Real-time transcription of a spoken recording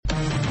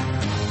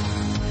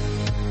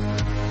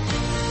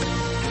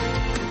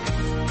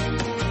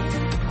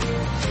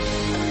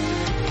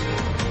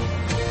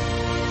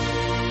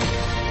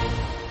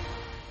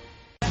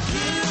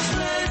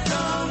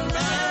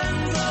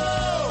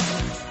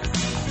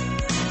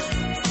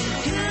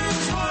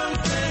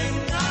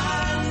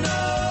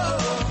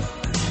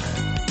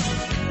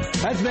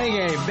Let's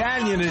make a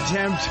valiant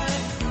attempt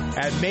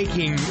at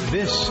making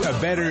this a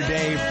better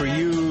day for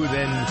you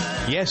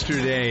than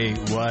yesterday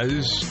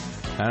was.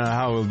 I don't know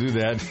how we'll do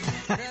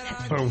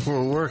that.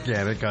 We'll work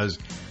at it, because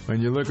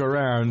when you look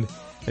around,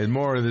 there's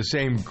more of the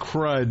same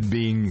crud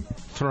being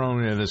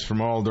thrown at us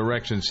from all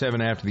directions.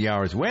 7 after the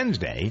hour is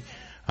Wednesday.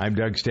 I'm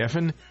Doug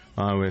Steffen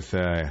with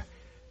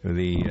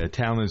the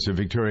talents of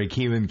Victoria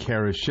Keelan.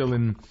 Cara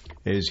Schillen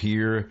is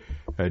here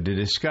to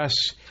discuss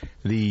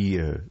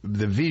the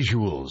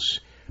visuals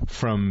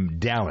from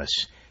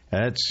Dallas.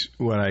 That's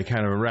what I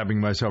kind of wrapping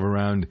myself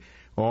around,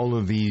 all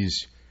of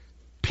these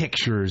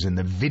pictures and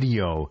the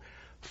video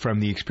from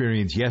the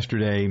experience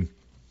yesterday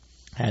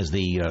as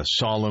the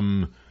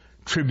solemn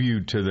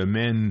tribute to the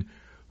men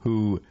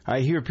who,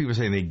 I hear people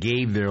saying they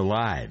gave their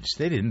lives.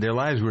 They didn't. Their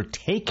lives were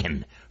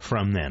taken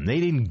from them. They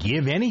didn't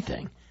give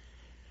anything.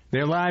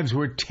 Their lives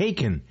were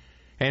taken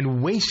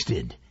and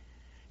wasted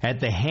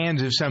at the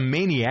hands of some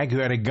maniac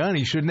who had a gun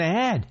he shouldn't have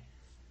had.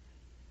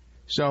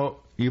 So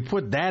you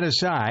put that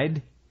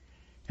aside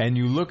and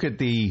you look at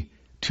the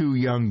two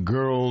young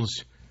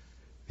girls,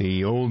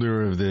 the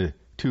older of the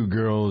two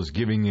girls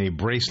giving a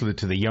bracelet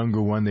to the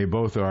younger one. They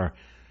both are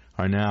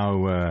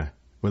now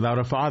without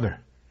a father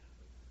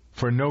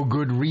for no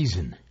good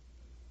reason.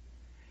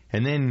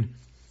 And then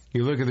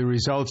you look at the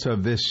results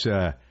of this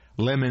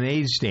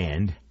lemonade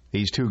stand.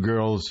 These two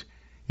girls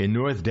in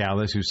North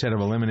Dallas who set up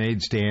a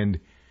lemonade stand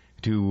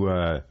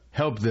to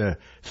help the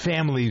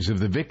families of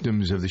the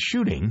victims of the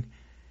shooting.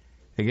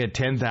 They get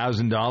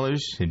 $10,000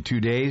 in 2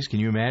 days. Can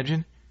you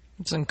imagine?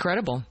 It's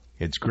incredible.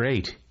 It's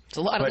great. It's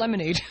a lot of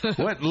lemonade.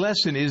 What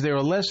lesson? Is there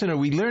a lesson? Are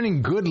we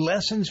learning good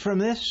lessons from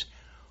this?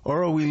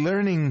 Or are we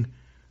learning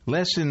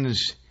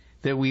lessons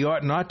that we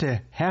ought not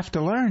to have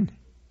to learn?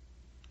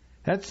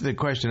 That's the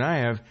question I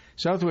have.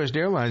 Southwest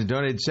Airlines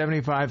donated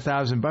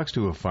 $75,000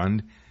 to a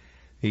fund.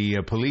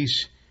 The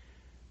police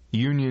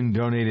union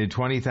donated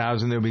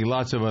 $20,000. There'll be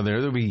lots of other.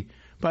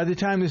 By the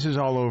time this is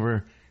all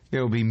over,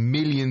 there'll be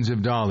millions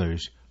of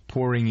dollars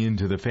pouring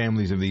into the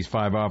families of these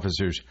 5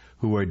 officers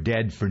who are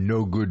dead for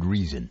no good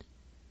reason.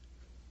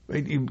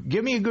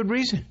 Give me a good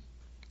reason.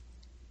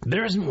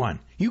 There isn't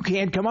one. You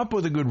can't come up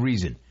with a good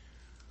reason.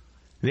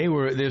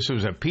 This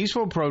was a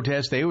peaceful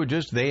protest. They were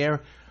just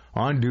there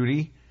on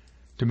duty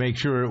to make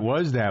sure it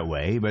was that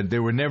way, but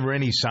there were never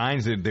any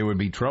signs that there would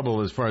be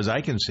trouble as far as I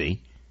can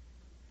see.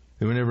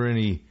 There were never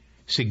any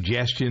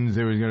suggestions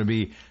there was going to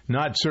be,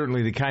 not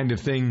certainly the kind of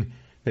thing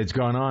that's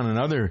gone on in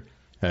other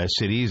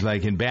cities,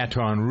 like in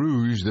Baton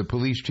Rouge. The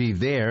police chief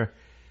there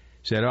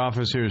said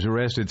officers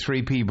arrested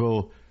 3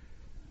 people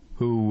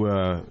who,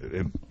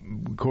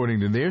 according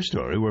to their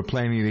story, were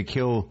planning to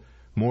kill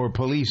more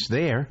police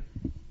there.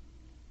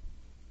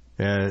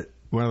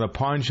 One of the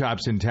pawn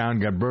shops in town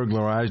got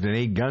burglarized and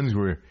 8 guns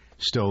were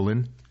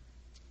stolen.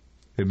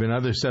 There have been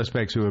other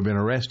suspects who have been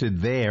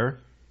arrested there.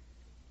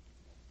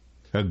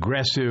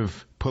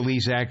 Aggressive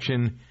police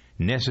action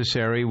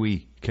necessary.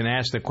 We can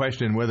ask the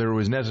question whether it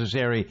was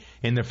necessary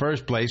in the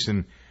first place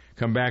and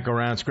come back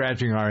around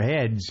scratching our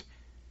heads.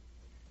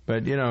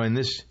 But, in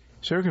this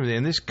circumstance,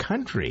 in this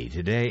country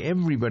today,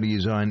 everybody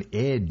is on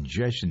edge.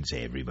 I shouldn't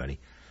say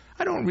everybody.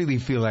 I don't really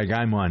feel like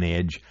I'm on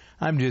edge.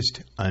 I'm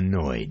just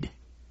annoyed.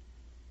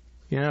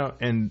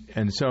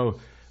 And so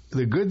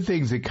the good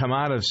things that come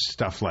out of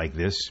stuff like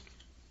this,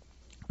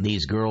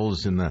 these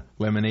girls in the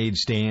lemonade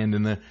stand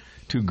and the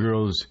 2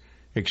 girls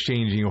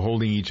exchanging,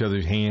 holding each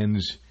other's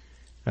hands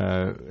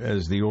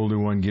as the older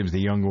one gives the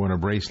younger one a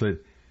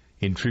bracelet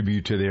in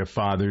tribute to their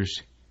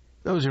fathers.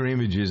 Those are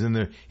images, and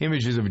the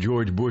images of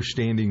George Bush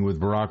standing with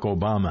Barack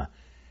Obama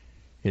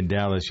in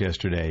Dallas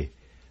yesterday.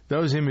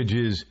 Those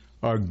images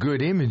are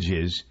good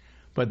images,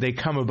 but they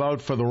come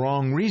about for the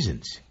wrong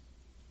reasons.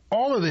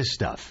 All of this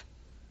stuff.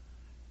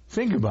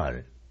 Think about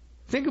it.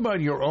 Think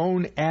about your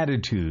own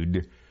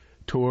attitude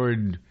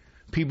toward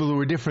people who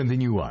are different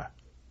than you are.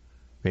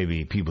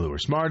 Maybe people who are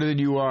smarter than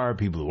you are,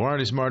 people who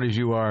aren't as smart as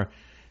you are,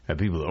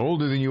 people who are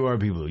older than you are,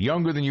 people who are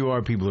younger than you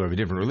are, people who have a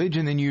different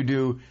religion than you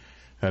do,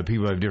 people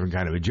who have a different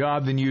kind of a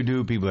job than you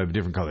do, people who have a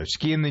different color of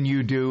skin than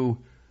you do.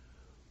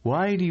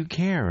 Why do you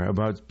care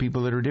about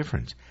people that are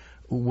different?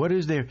 What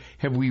is there?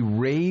 Have we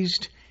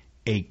raised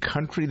a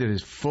country that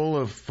is full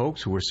of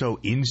folks who are so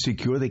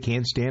insecure they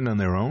can't stand on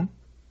their own?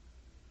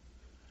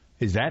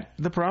 Is that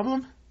the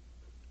problem?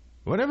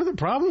 Whatever the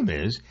problem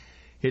is,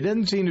 it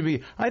doesn't seem to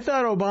be. I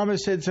thought Obama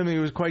said something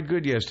that was quite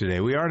good yesterday.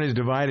 We aren't as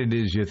divided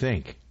as you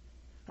think.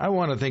 I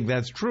want to think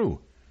that's true.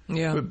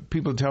 Yeah. But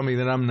people tell me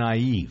that I'm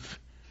naive.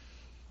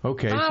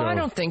 Okay. So I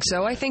don't think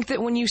so. I think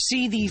that when you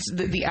see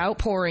the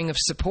outpouring of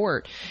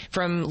support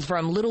from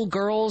little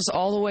girls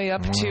all the way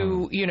up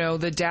to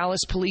the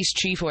Dallas police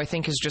chief, who I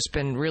think has just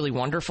been really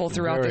wonderful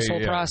throughout this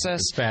whole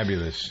process.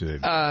 Fabulous.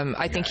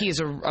 I think he is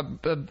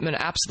an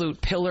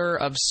absolute pillar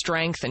of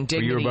strength and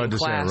dignity. Were you about and to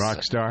class. say a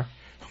rock star?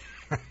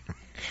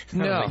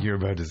 No. I don't think you're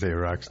about to say a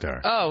rock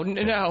star. Oh,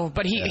 no,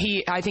 but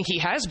I think he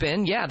has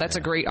been. Yeah, that's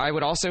a great, I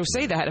would also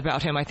say that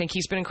about him. I think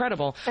he's been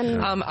incredible.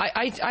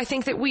 I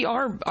think that we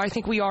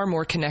are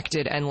more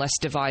connected and less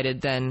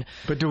divided than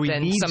But do we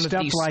need some stuff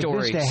of these like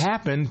stories. this to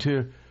happen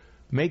to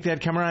make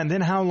that come around?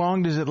 Then how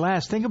long does it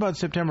last? Think about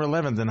September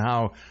 11th and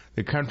how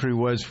the country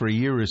was for a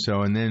year or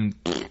so, and then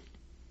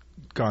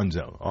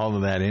gonzo. All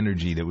of that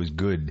energy that was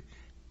good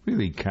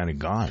really kind of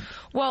gone.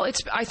 Well,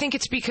 I think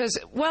it's because,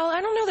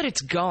 I don't know that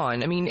it's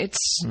gone. I mean,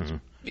 it's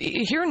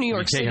here in New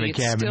York City. Taking a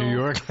cab in New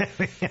York?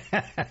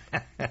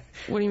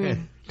 What do you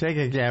mean? Take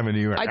a cab in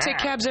New York. I take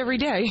cabs every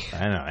day.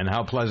 I know. And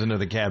how pleasant are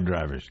the cab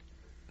drivers?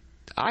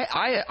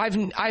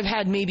 I've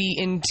had maybe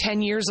in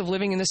 10 years of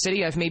living in the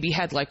city, I've maybe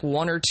had like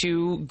one or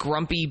two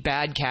grumpy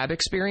bad cab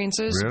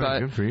experiences. Really? But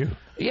Good for you.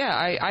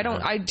 Yeah,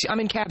 I'm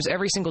in cabs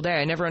every single day.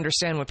 I never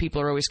understand what people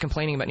are always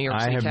complaining about New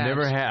York City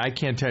cabs. I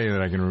can't tell you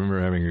that I can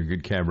remember having a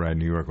good cab ride in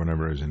New York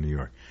whenever I was in New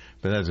York.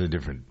 But that's a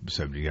different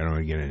subject. I don't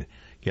want to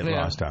get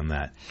lost on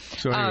that.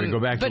 So anyway, go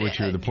back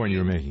to the point you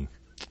were making.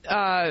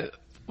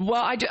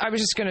 Well, I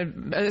was just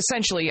going to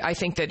essentially. I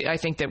think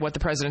that what the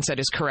president said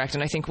is correct,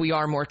 and I think we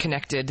are more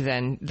connected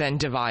than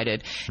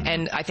divided. Mm-hmm.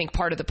 And I think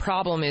part of the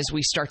problem is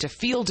we start to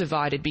feel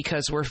divided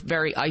because we're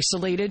very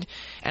isolated.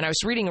 And I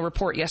was reading a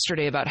report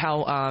yesterday about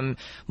how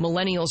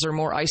millennials are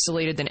more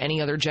isolated than any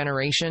other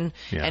generation,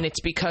 and it's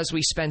because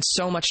we spend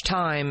so much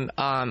time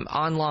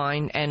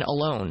online and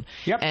alone.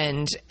 Yep.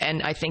 And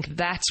I think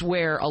that's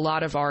where a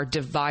lot of our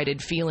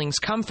divided feelings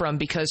come from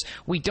because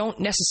we don't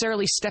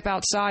necessarily step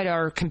outside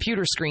our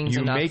computer screens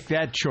enough. Make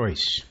that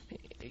choice.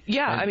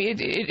 Yeah, I mean,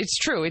 it's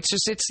true. It's a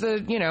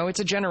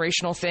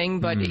generational thing,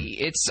 but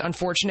it's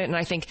unfortunate, and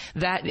I think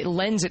that it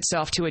lends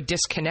itself to a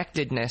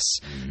disconnectedness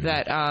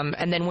that,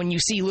 and then when you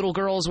see little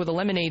girls with a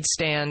lemonade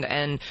stand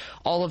and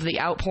all of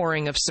the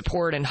outpouring of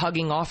support and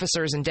hugging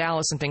officers in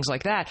Dallas and things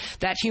like that,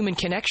 that human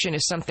connection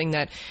is something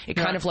that it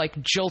kind of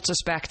like jolts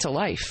us back to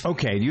life.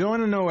 Okay, do you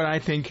want to know what I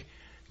think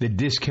the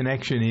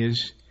disconnection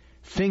is?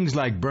 Things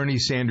like Bernie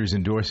Sanders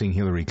endorsing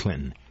Hillary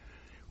Clinton.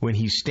 When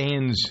he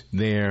stands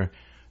there,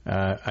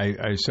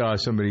 I saw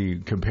somebody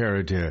compare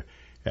it to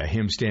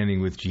him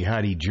standing with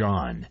Jihadi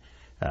John.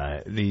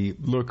 The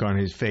look on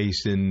his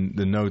face in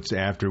the notes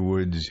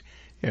afterwards,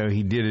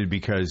 he did it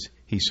because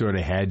he sort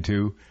of had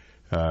to,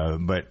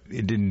 but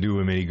it didn't do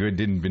him any good.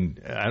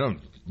 I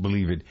don't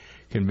believe it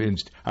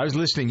convinced. I was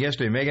listening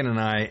yesterday. Megan and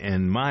I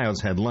and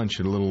Miles had lunch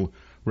at a little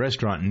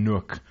restaurant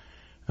nook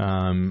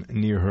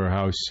near her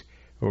house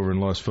over in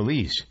Los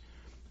Feliz.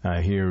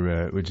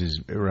 Here, which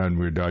is around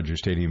where Dodger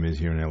Stadium is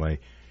here in L.A.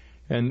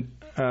 And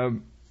I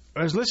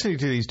was listening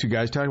to these two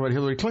guys talking about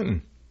Hillary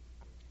Clinton.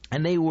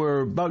 And they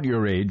were about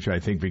your age, I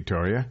think,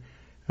 Victoria,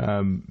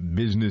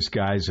 business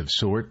guys of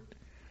sort.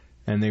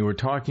 And they were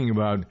talking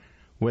about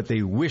what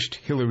they wished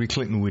Hillary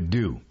Clinton would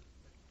do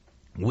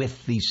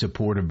with the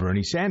support of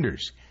Bernie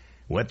Sanders,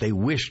 what they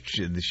wished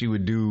she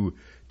would do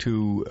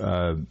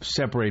to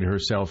separate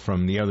herself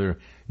from the other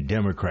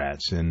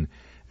Democrats. And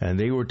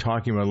they were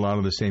talking about a lot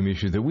of the same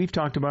issues that we've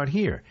talked about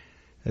here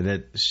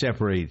that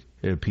separate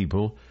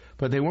people,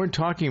 but they weren't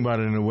talking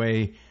about it in a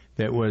way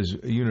that was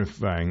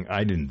unifying,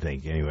 I didn't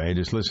think, anyway. I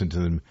just listened to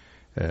them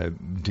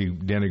to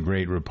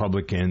denigrate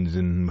Republicans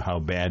and how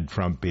bad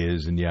Trump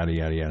is and yada,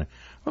 yada, yada.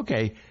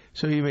 Okay,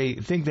 so you may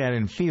think that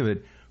and feel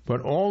it,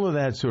 but all of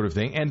that sort of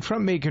thing, and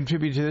Trump may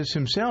contribute to this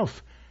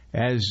himself,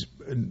 as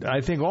I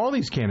think all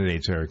these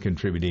candidates are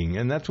contributing,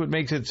 and that's what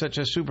makes it such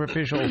a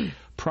superficial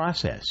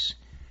process.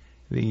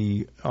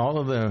 All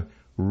of the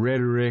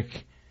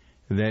rhetoric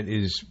that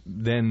is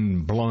then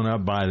blown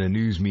up by the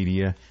news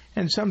media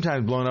and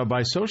sometimes blown up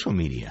by social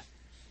media.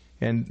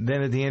 And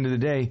then at the end of the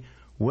day,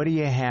 what do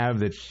you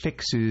have that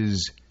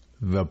fixes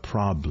the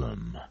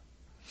problem?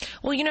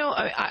 Well,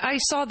 I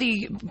saw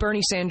the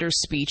Bernie Sanders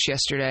speech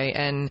yesterday,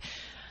 and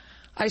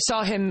I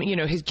saw him,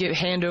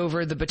 hand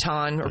over the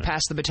baton or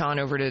pass the baton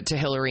over to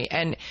Hillary.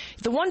 And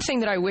the one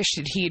thing that I wish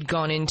that he had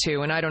gone into,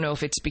 and I don't know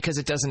if it's because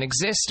it doesn't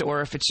exist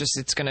or if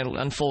it's going to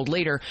unfold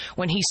later,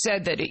 when he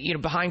said that,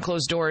 behind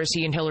closed doors,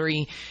 he and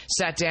Hillary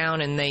sat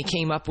down and they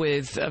came up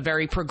with a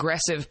very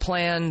progressive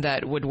plan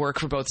that would work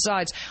for both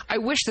sides. I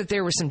wish that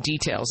there were some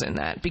details in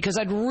that because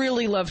I'd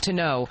really love to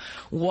know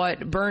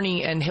what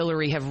Bernie and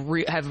Hillary have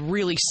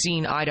really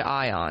seen eye to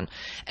eye on.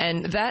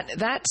 And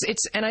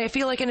and I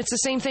feel like, and it's the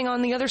same thing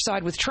on the other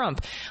side with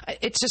Trump.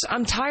 It's just,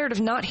 I'm tired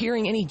of not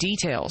hearing any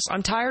details.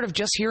 I'm tired of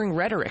just hearing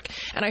rhetoric.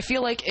 And I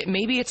feel like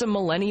maybe it's a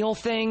millennial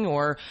thing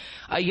or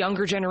a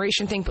younger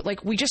generation thing,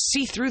 but we just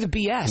see through the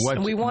BS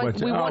and we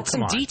want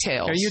some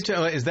details.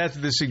 Is that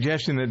the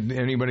suggestion that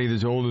anybody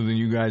that's older than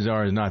you guys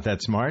are is not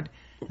that smart?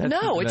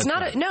 It's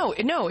not.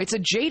 No, it's a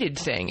jaded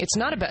thing. It's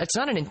not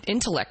an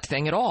intellect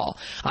thing at all.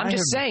 I'm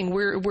just saying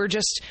we're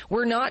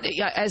not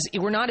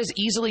as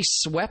easily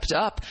swept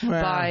up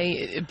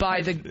by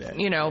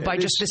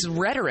just this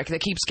rhetoric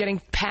that keeps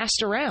getting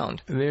passed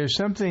around. There's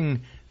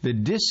something, the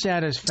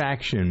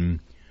dissatisfaction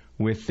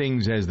with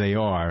things as they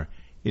are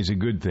is a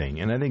good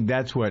thing, and I think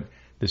that's what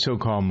the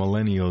so-called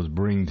millennials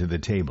bring to the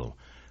table.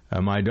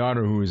 My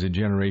daughter, who is a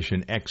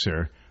Generation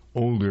Xer,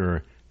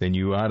 older than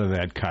you, out of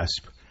that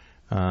cusp,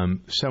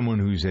 someone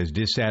who's as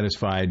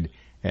dissatisfied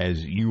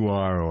as you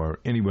are or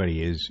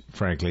anybody is,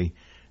 frankly.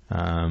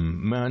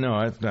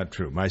 No, that's not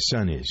true. My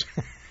son is.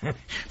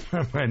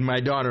 And my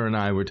daughter and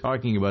I were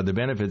talking about the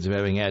benefits of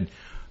having had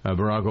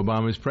Barack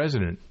Obama as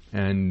president,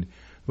 and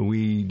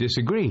we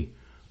disagree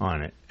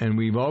on it. And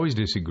we've always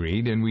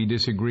disagreed, and we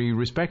disagree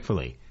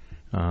respectfully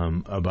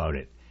about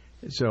it.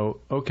 So,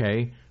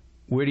 okay,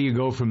 where do you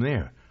go from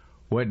there?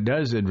 What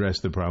does address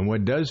the problem?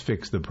 What does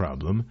fix the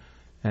problem?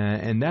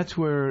 And that's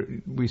where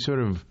we sort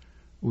of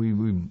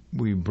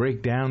we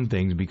break down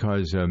things,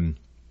 because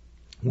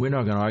we're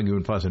not going to argue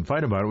and fuss and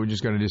fight about it. We're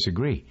just going to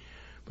disagree.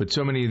 But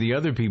so many of the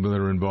other people that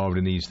are involved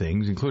in these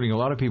things, including a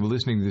lot of people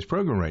listening to this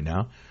program right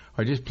now,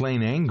 are just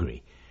plain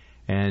angry.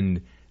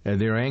 And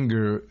their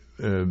anger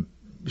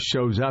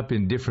shows up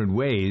in different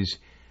ways.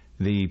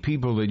 The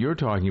people that you're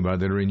talking about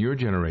that are in your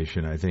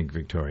generation, I think,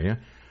 Victoria,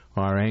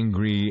 are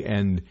angry,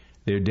 and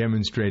they're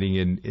demonstrating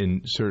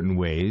in certain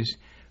ways.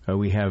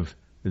 We have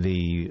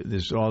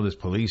all this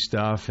police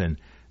stuff and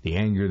the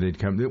anger that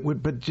comes,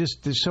 but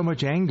just there's so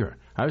much anger.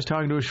 I was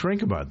talking to a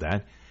shrink about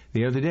that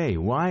the other day.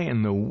 Why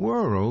in the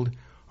world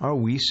are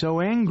we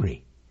so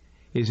angry?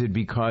 Is it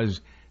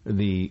because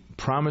the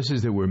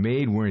promises that were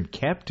made weren't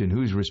kept, and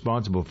who's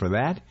responsible for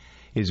that?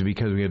 Is it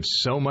because we have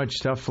so much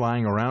stuff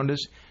flying around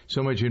us,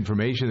 so much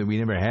information that we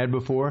never had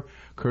before,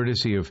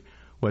 courtesy of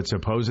what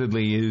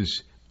supposedly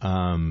is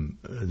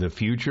the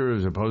future,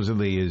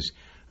 supposedly is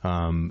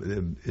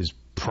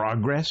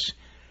progress?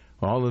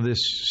 All of this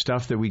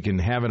stuff that we can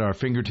have at our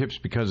fingertips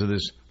because of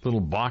this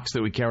little box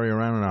that we carry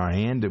around in our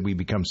hand that we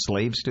become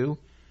slaves to?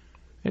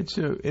 It's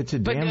a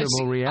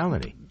damnable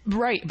reality.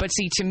 Right, but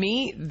see, to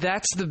me,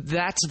 that's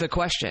the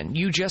question.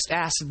 You just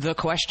asked the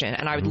question,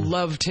 and I would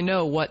love to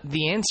know what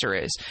the answer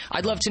is.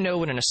 I'd love to know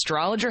what an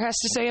astrologer has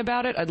to say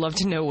about it. I'd love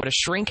to know what a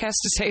shrink has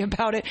to say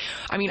about it.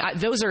 I mean,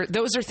 those are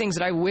things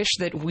that I wish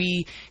that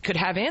we could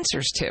have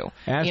answers to.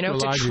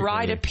 To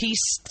try to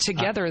piece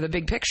together the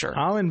big picture.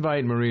 I'll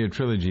invite Maria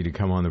Trilogy to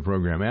come on the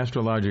program.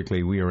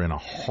 Astrologically, we are in a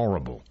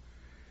horrible,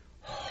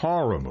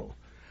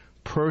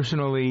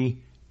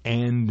 personally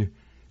and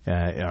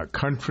our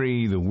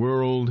country, the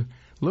world.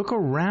 Look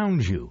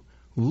around you.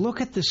 Look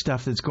at the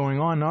stuff that's going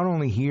on, not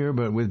only here,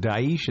 but with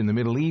Daesh in the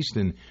Middle East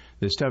and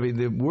the stuff.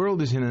 The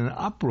world is in an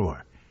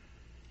uproar.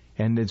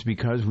 And it's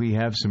because we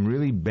have some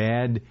really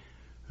bad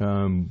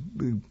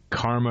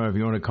karma, if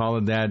you want to call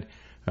it that.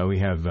 We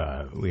have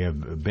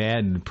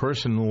bad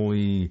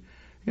personally,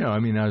 I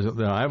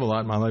have a lot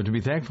in my life to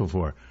be thankful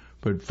for.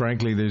 But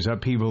frankly, there's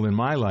upheaval in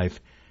my life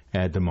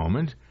at the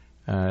moment.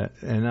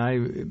 And I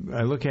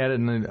look at it,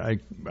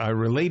 and I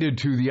related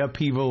to the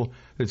upheaval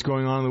that's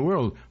going on in the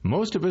world.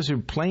 Most of us are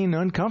plain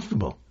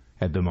uncomfortable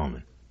at the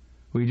moment.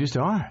 We just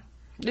are.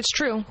 It's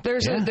true.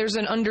 There's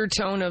an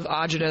undertone of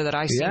agita that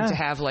I seem to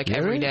have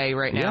every day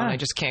right now, and I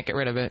just can't get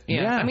rid of it.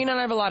 Yeah. I mean, and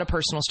I have a lot of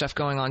personal stuff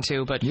going on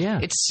too, but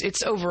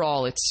it's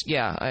overall,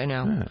 I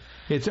know.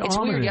 Yeah. It's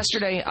weird.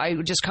 Yesterday, I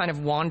just kind of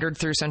wandered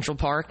through Central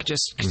Park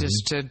just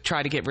to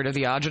try to get rid of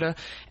the agita,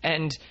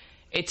 and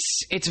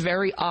it's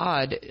very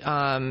odd.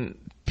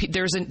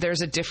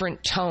 There's a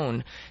different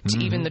tone to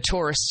even the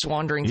tourists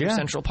wandering through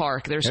Central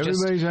Park.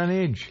 Everybody's on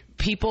edge.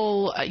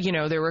 People,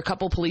 there were a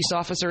couple police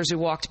officers who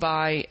walked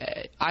by.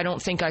 I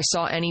don't think I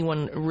saw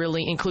anyone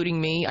really,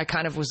 including me. I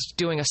kind of was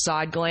doing a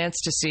side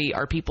glance to see,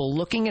 are people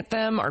looking at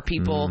them? Are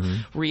people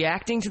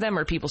reacting to them?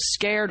 Are people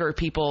scared? Are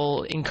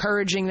people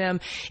encouraging them?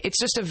 It's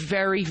just a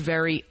very,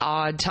 very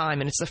odd time.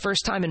 And it's the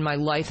first time in my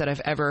life that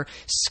I've ever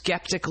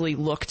skeptically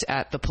looked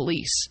at the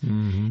police.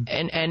 And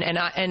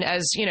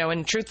as,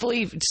 and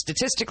truthfully,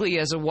 statistically,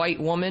 as a white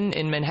woman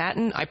in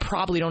Manhattan, I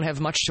probably don't have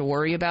much to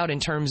worry about in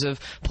terms of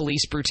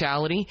police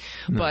brutality.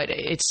 But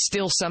it's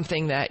still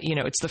something that,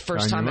 it's the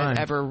first time I've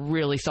ever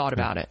really thought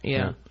about it.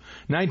 Yeah.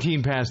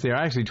 19 past the hour,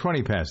 actually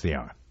 20 past the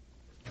hour.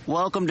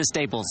 Welcome to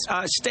Staples.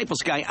 Staples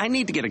guy, I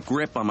need to get a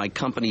grip on my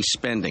company's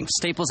spending.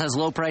 Staples has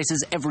low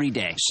prices every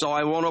day. So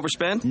I won't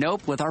overspend?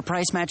 Nope. With our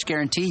price match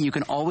guarantee, you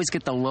can always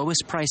get the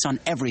lowest price on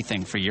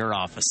everything for your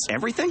office.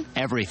 Everything?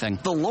 Everything.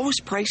 The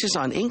lowest prices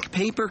on ink,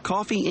 paper,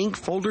 coffee, ink,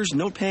 folders,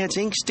 notepads,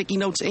 ink, sticky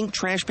notes, ink,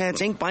 trash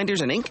pads, ink,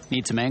 binders, and ink?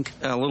 Need some ink?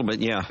 A little bit,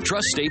 yeah.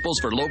 Trust Staples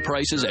for low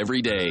prices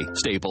every day.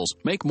 Staples.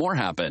 Make more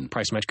happen.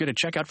 Price match good at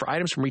checkout for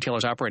items from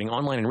retailers operating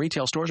online in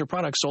retail stores or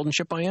products sold and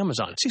shipped by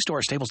Amazon. See store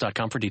at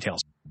staples.com for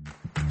details.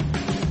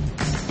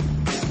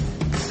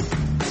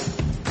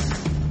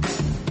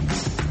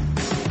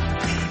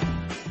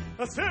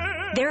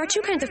 There are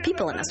two kinds of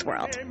people in this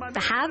world, the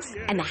haves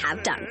and the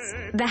have-dones.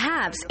 The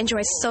haves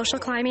enjoy social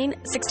climbing,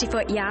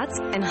 60-foot yachts,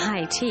 and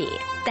high tea.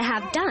 The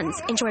have-dones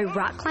enjoy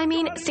rock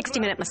climbing,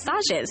 60-minute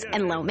massages,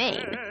 and lo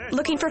mein.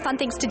 Looking for fun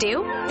things to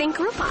do? Think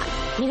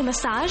Groupon. Need a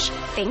massage?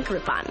 Think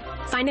Groupon.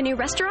 Find a new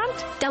restaurant?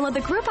 Download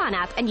the Groupon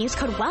app and use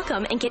code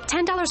WELCOME and get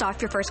 $10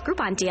 off your first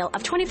Groupon deal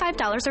of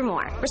 $25 or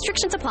more.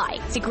 Restrictions apply.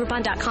 See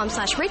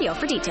Groupon.com/radio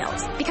for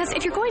details. Because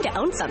if you're going to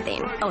own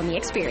something, own the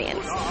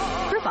experience.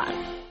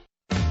 Groupon.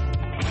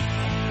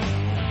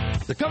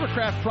 The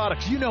Covercraft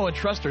products you know and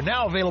trust are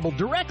now available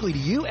directly to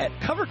you at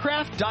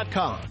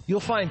covercraft.com. You'll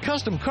find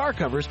custom car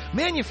covers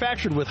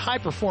manufactured with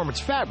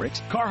high-performance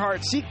fabrics,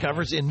 Carhartt seat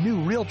covers in new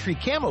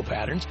Realtree camo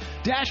patterns,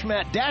 dash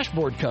mat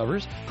dashboard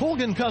covers,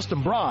 Colgan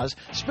custom bras,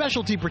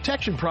 specialty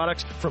protection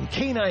products from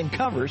K9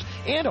 Covers,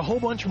 and a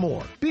whole bunch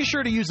more. Be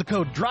sure to use the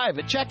code DRIVE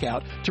at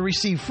checkout to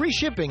receive free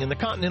shipping in the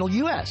continental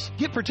U.S.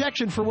 Get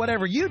protection for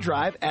whatever you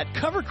drive at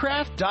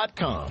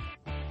covercraft.com.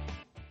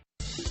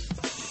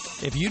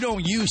 If you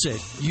don't use it,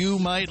 you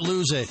might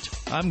lose it.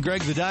 I'm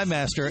Greg the Dive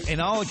Master,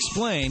 and I'll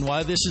explain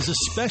why this is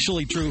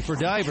especially true for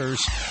divers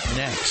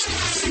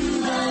next.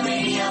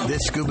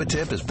 This scuba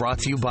tip is brought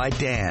to you by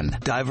DAN,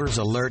 Divers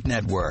Alert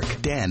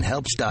Network. DAN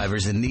helps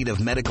divers in need of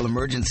medical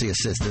emergency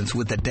assistance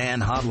with the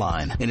DAN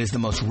hotline and is the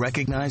most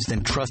recognized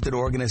and trusted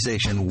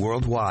organization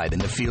worldwide in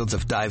the fields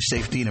of dive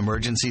safety and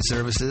emergency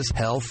services,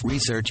 health,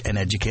 research, and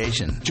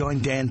education. Join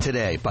DAN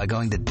today by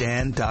going to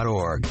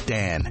dan.org.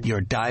 DAN,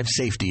 your dive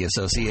safety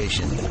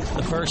association.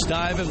 The first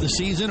dive of the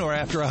season or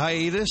after a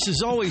hiatus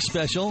is always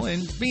special,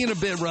 and being a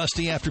bit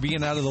rusty after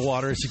being out of the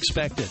water is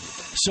expected.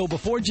 So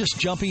before just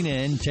jumping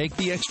in, take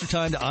the extra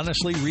time to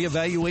honestly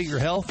reevaluate your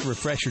health,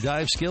 refresh your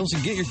dive skills,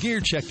 and get your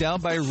gear checked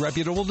out by a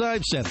reputable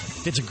dive center.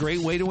 It's a great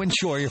way to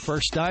ensure your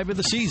first dive of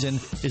the season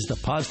is the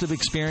positive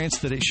experience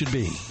that it should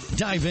be.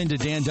 Dive into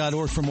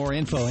dan.org for more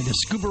info and to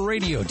Scuba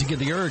Radio to get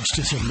the urge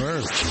to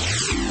submerge.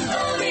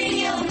 Scuba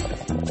Radio.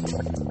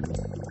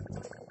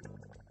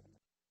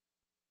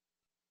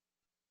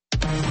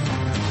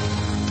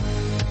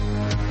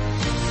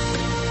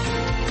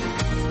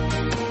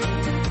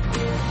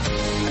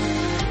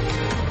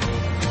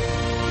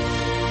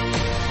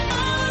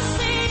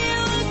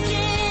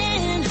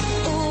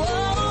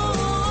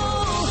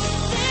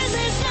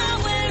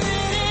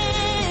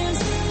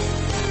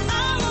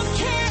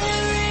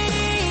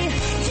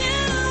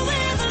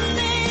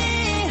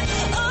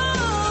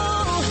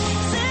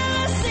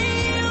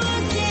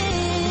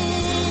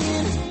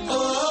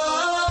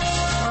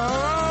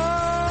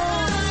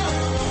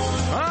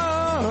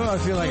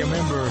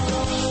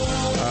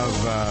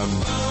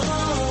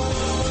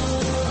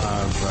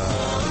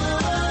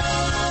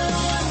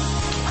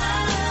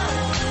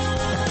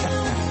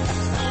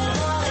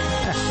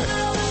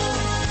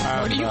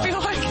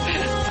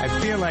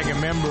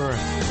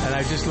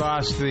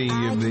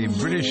 The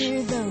British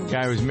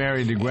guy was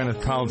married to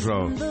Gwyneth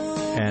Paltrow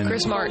and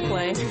Chris Martin.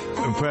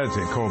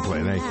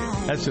 Coldplay. Thank you.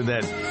 That's what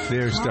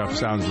their stuff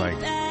sounds like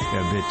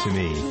a bit to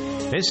me.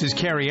 This is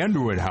Carrie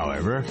Underwood,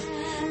 however.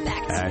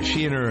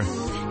 She and her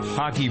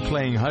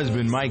hockey-playing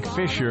husband Mike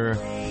Fisher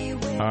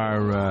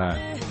are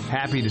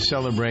happy to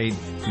celebrate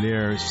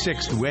their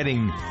 6th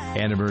wedding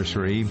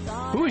anniversary.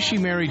 Who was she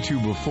married to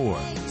before?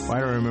 I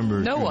don't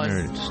remember. No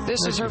one. This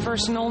is her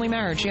first and only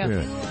marriage, yeah.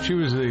 She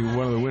was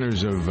one of the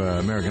winners of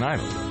American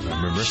Idol, I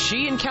remember.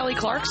 She and Kelly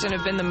Clarkson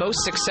have been the most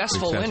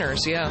successful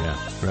winners, yeah.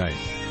 Right.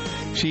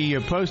 She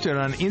posted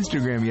on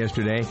Instagram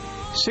yesterday,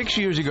 6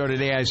 years ago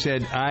today, I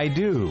said, I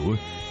do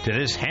to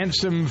this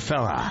handsome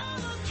fella.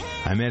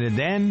 I meant it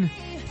then,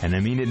 and I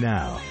mean it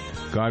now.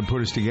 God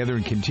put us together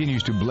and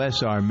continues to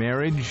bless our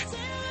marriage,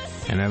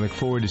 and I look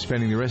forward to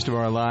spending the rest of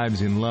our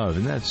lives in love.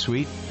 Isn't that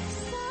sweet?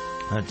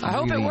 That's I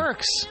hope it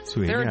works.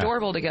 Sweet. They're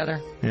adorable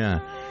together. Yeah.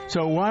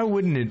 So why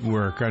wouldn't it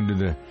work under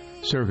the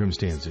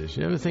circumstances?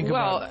 You ever think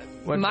about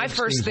what my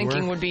first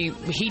thinking would be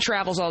he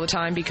travels all the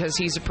time because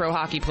he's a pro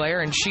hockey player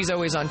and she's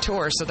always on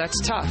tour, so that's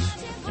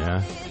tough.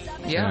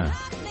 Yeah.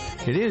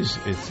 It is.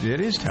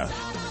 It is tough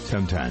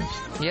sometimes.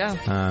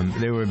 Yeah.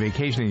 They were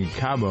vacationing in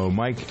Cabo.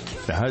 Mike,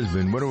 the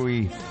husband,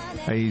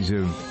 he's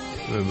a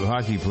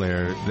hockey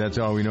player. That's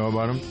all we know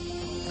about him?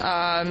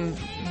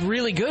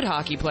 Really good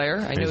hockey player.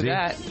 I know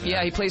that.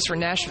 Yeah, he plays for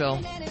Nashville.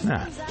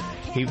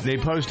 They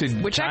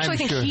posted... Which actually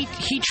I think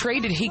he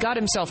traded. He got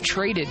himself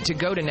traded to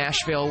go to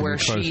Nashville where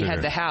she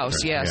had the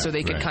house. Right. So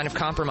they could kind of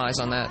compromise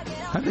on that.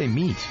 How'd they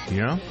meet,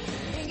 you know?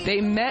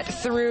 They met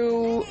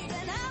through...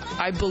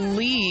 I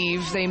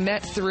believe they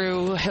met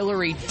through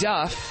Hilary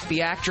Duff,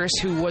 the actress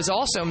who was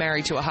also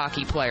married to a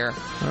hockey player.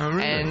 Oh,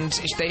 really? And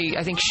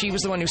I think she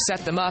was the one who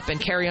set them up, and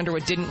Carrie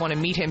Underwood didn't want to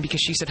meet him because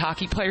she said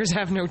hockey players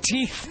have no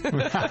teeth.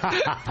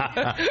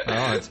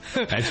 That's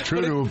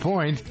true to a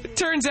point.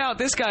 Turns out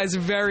this guy's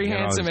very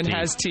handsome and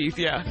has teeth,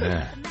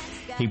 yeah.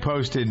 He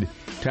posted,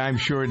 time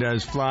sure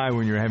does fly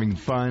when you're having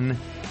fun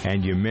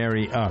and you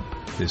marry up.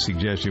 The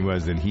suggestion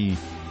was that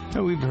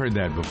we've heard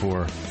that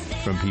before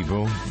from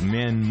people.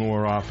 Men,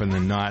 more often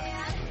than not,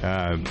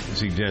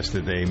 suggest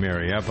that they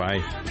marry up. I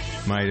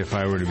might, if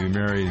I were to be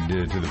married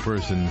to the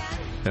person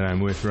that I'm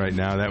with right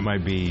now, that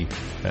might be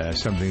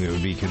something that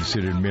would be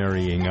considered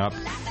marrying up.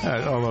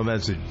 Although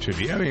that's a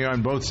tribute. I mean,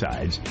 on both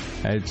sides.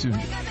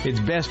 It's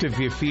best if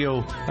you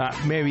feel,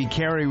 maybe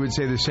Carrie would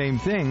say the same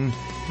thing,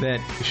 that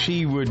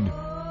she would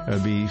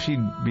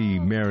she'd be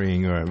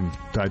marrying, or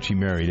thought she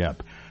married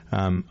up.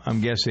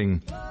 I'm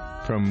guessing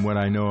from what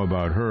I know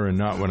about her and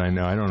not what I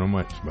don't know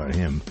much about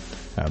him,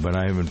 but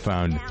I haven't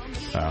found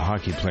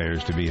hockey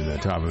players to be at the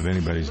top of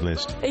anybody's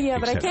list. Yeah,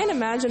 but I can't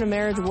imagine a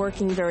marriage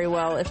working very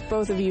well if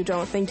both of you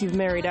don't think you've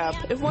married up.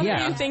 If one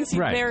of you thinks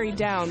you've married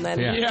down, then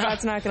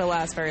that's not going to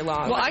last very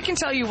long. Well, I can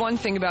tell you one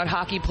thing about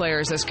hockey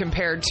players as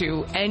compared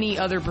to any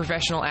other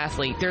professional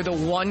athlete. They're the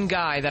one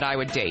guy that I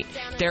would date.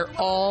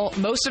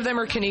 Most of them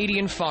are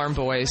Canadian farm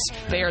boys.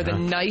 They are the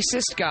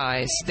nicest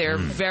guys. They're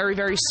very,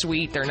 very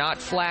sweet. They're not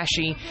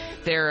flashy.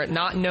 They're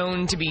not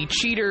known to be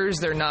cheaters.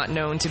 They're not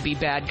known to be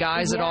bad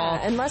guys at all.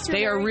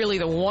 They are really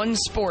the one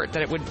sport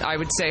that I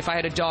would say if I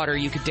had a daughter,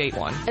 you could date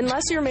one.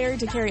 Unless you're married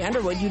to Carrie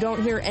Underwood, you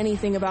don't hear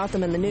anything about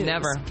them in the news.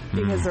 Never.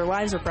 Because their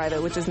lives are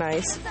private, which is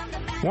nice.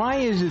 Why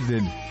is it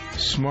that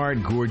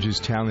smart, gorgeous,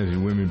 talented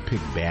women pick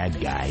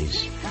bad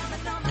guys?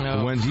 No.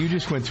 The ones you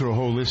just went through a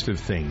whole list of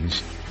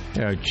things.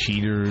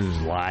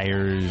 Cheaters,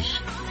 liars,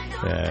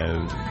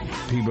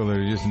 people that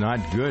are just not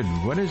good.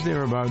 What is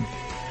there about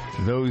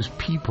those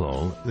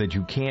people that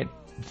you can't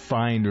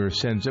find or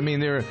sense? I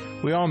mean,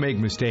 we all make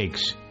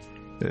mistakes.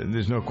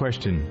 There's no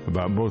question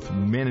about both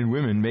men and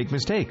women make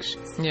mistakes.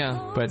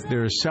 Yeah. But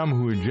there are some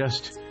who are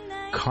just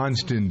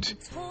constant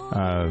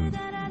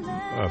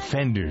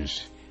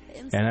offenders.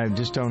 And I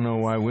just don't know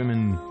why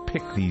women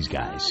pick these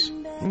guys.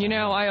 You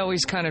know, I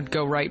always kind of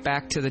go right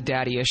back to the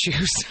daddy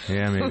issues.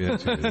 Yeah, maybe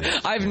that's what it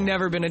is. I've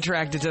never been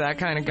attracted to that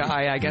kind of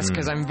guy, I guess,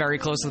 because I'm very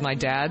close with my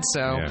dad,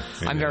 so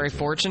I'm very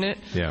fortunate.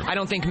 Yeah. I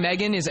don't think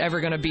Megan is ever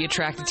going to be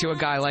attracted to a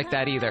guy like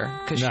that either,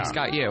 because she's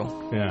got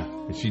you. Yeah,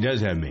 she does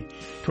have me.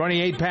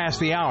 28 past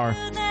the hour.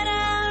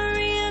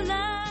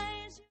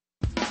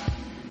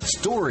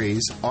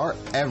 Stories are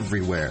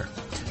everywhere.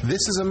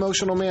 This is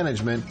Emotional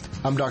Management.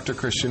 I'm Dr.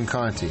 Christian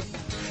Conti.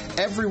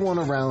 Everyone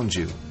around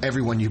you,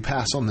 everyone you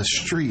pass on the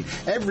street,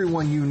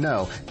 everyone you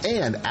know,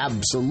 and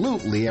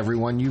absolutely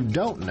everyone you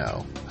don't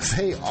know,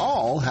 they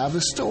all have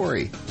a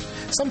story.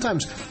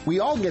 Sometimes we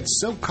all get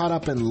so caught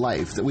up in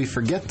life that we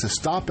forget to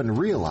stop and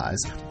realize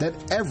that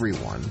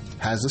everyone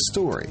has a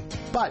story.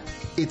 But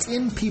it's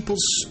in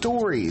people's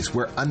stories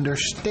where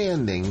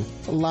understanding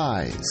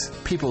lies.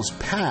 People's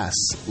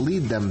pasts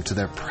lead them to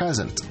their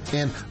present.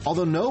 And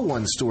although no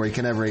one story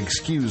can ever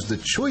excuse the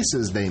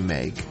choices they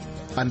make,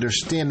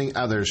 understanding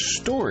others'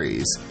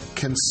 stories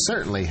can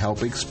certainly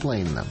help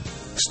explain them.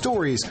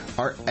 Stories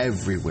are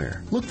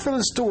everywhere. Look for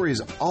the stories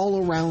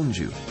all around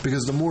you,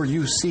 because the more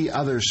you see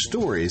others'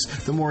 stories,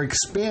 the more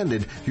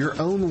expanded your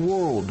own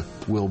world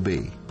will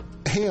be.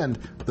 And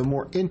the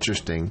more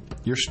interesting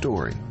your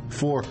story.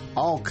 For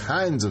all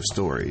kinds of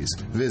stories,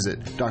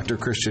 visit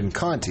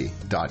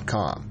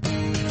drchristianconti.com.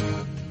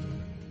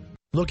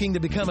 Looking to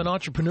become an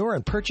entrepreneur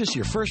and purchase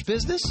your first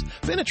business?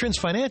 Benetrends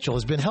Financial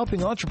has been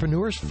helping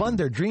entrepreneurs fund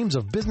their dreams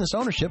of business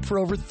ownership for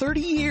over 30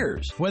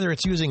 years. Whether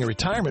it's using a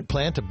retirement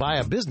plan to buy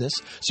a business,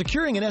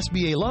 securing an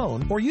SBA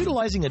loan, or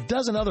utilizing a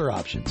dozen other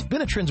options,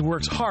 Benetrends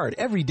works hard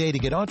every day to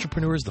get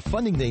entrepreneurs the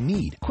funding they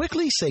need,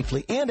 quickly,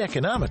 safely, and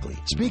economically.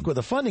 Speak with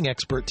a funding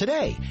expert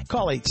today.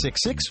 Call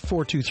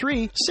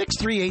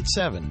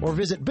 866-423-6387 or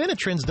visit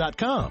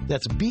Benetrends.com.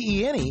 That's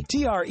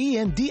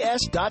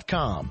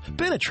BENETRENDS.com.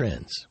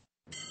 Benetrends.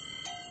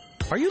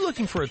 Are you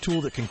looking for a tool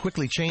that can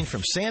quickly change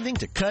from sanding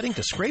to cutting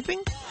to scraping?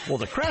 Well,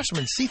 the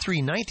Craftsman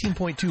C3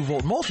 19.2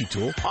 volt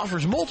multi-tool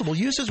offers multiple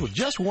uses with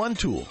just one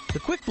tool. The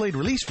Quick Blade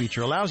Release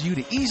feature allows you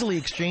to easily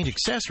exchange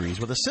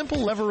accessories with a simple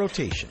lever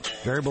rotation.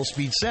 Variable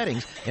speed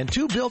settings and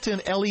 2 built-in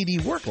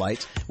LED work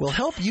lights will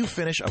help you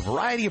finish a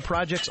variety of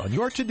projects on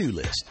your to-do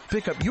list.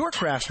 Pick up your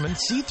Craftsman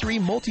C3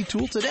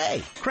 multi-tool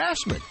today.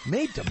 Craftsman,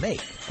 made to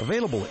make.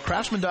 Available at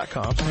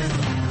craftsman.com.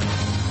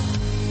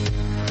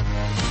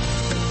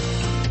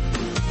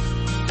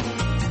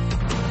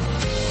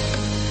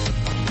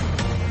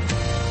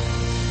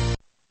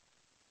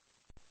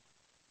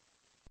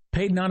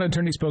 Paid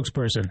non-attorney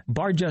spokesperson.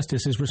 Bar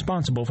Justice is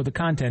responsible for the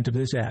content of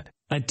this ad.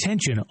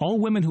 Attention, all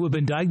women who have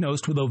been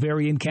diagnosed with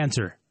ovarian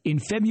cancer. In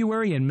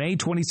February and May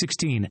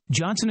 2016,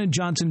 Johnson &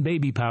 Johnson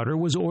baby powder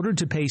was ordered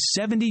to pay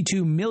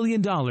 $72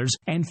 million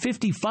and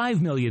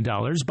 $55 million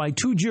by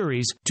 2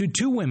 juries to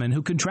 2 women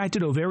who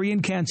contracted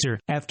ovarian cancer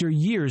after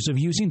years of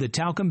using the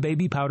talcum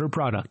baby powder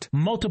product.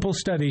 Multiple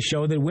studies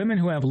show that women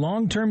who have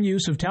long-term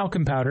use of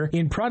talcum powder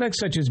in products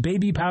such as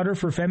baby powder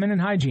for feminine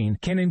hygiene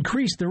can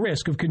increase the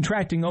risk of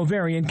contracting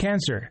ovarian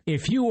cancer.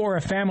 If you or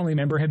a family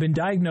member have been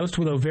diagnosed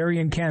with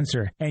ovarian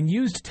cancer and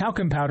used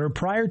talcum powder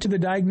prior to the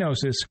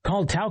diagnosis,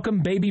 call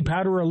Talcum Baby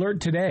Powder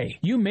Alert today.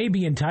 You may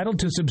be entitled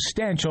to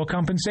substantial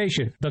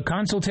compensation. The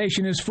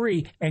consultation is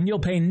free, and you'll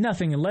pay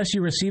nothing unless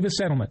you receive a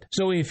settlement.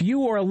 So if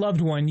you or a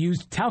loved one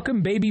used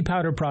talcum baby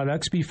powder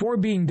products before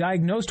being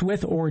diagnosed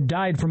with or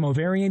died from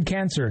ovarian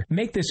cancer,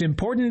 make this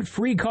important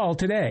free call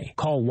today.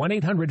 Call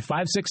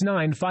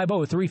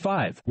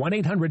 1-800-569-5035.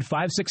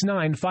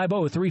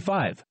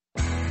 1-800-569-5035.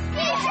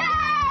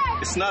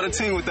 It's not a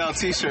team without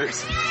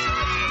T-shirts.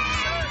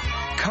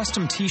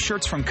 Custom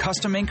T-shirts from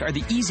Custom Ink are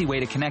the easy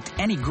way to connect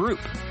any group.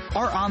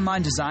 Our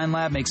online design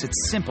lab makes it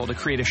simple to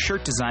create a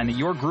shirt design that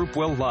your group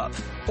will love.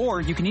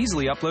 Or you can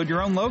easily upload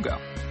your own logo.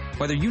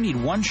 Whether you need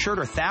one shirt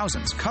or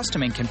thousands,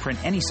 Custom Ink can print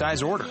any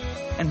size order.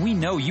 And we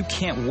know you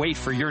can't wait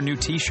for your new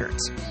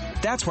T-shirts.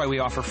 That's why we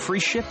offer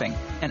free shipping,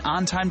 and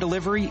on-time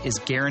delivery is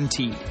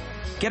guaranteed.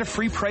 Get a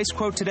free price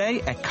quote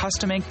today at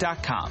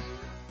customink.com.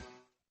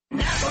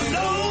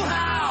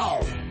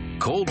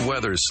 Cold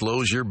weather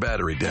slows your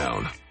battery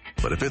down.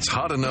 But if it's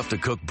hot enough to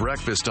cook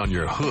breakfast on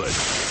your hood,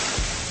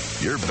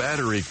 your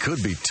battery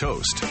could be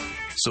toast.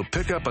 So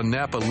pick up a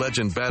Napa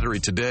Legend battery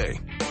today,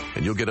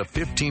 and you'll get a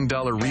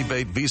 $15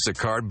 rebate Visa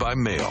card by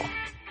mail.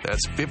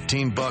 That's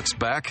 $15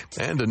 back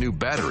and a new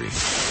battery.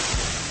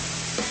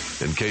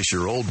 In case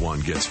your old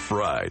one gets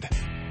fried.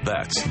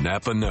 That's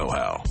Napa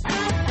know-how.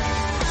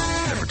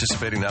 At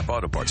participating Napa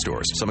Auto Parts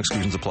stores. Some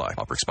exclusions apply.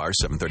 Offer expires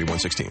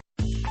 7/31/16.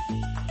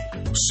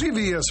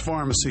 CVS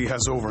Pharmacy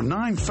has over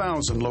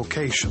 9,000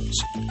 locations,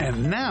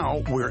 and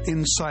now we're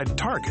inside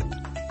Target.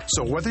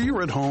 So whether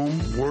you're at home,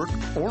 work,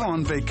 or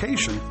on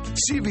vacation,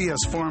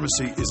 CVS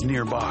Pharmacy is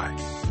nearby.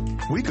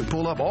 We could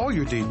pull up all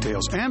your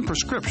details and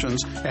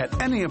prescriptions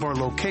at any of our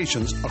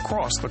locations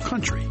across the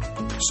country.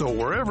 So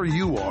wherever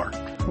you are,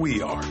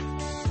 we are.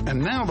 And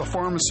now the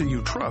pharmacy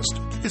you trust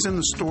is in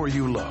the store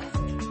you love.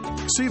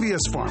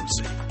 CVS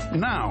Pharmacy,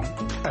 now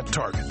at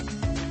Target.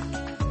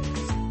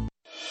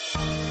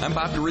 I'm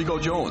Bob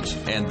DeRigo Jones,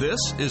 and this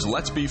is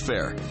Let's Be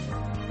Fair.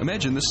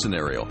 Imagine this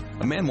scenario.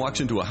 A man walks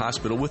into a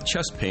hospital with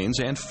chest pains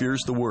and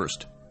fears the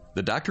worst.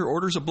 The doctor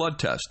orders a blood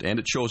test, and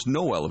it shows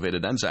no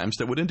elevated enzymes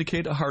that would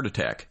indicate a heart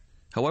attack.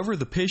 However,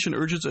 the patient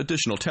urges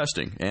additional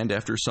testing, and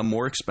after some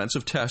more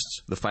expensive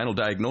tests, the final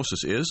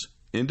diagnosis is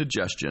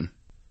indigestion.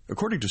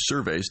 According to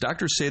surveys,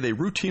 doctors say they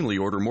routinely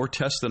order more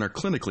tests than are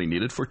clinically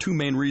needed for two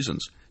main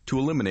reasons: to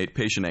eliminate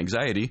patient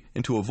anxiety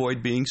and to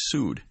avoid being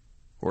sued.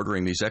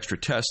 Ordering these extra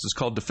tests is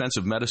called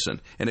defensive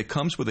medicine, and it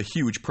comes with a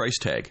huge price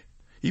tag.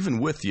 Even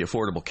with the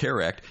Affordable Care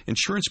Act,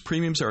 insurance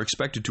premiums are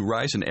expected to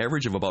rise an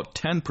average of about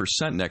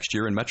 10% next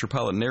year in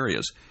metropolitan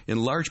areas, in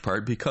large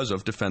part because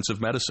of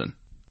defensive medicine.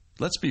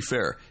 Let's be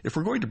fair. If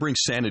we're going to bring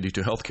sanity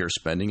to healthcare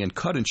spending and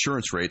cut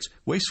insurance rates,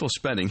 wasteful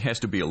spending has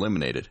to be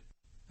eliminated.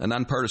 A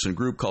nonpartisan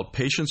group called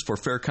Patients for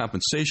Fair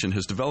Compensation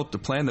has developed a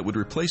plan that would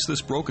replace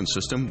this broken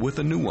system with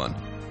a new one.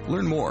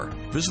 Learn more.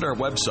 Visit our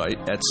website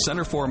at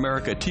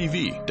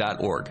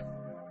centerforamericatv.org.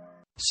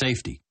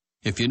 Safety.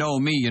 If you know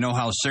me, you know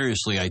how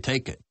seriously I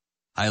take it.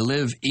 I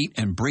live, eat,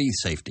 and breathe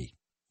safety.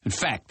 In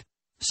fact,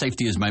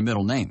 safety is my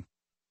middle name.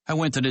 I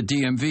went to the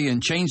DMV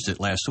and changed it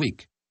last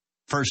week.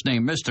 First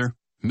name Mr.,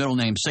 middle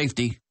name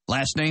Safety,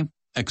 last name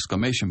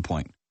exclamation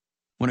point.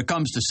 When it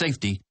comes to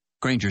safety,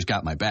 Grainger's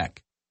got my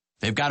back.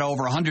 They've got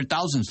over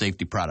 100,000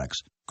 safety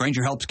products.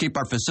 Grainger helps keep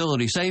our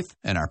facility safe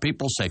and our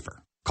people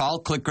safer.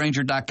 Call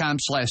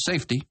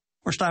clickgrainger.com/safety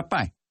or stop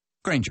by.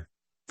 Grainger,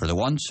 for the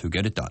ones who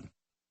get it done.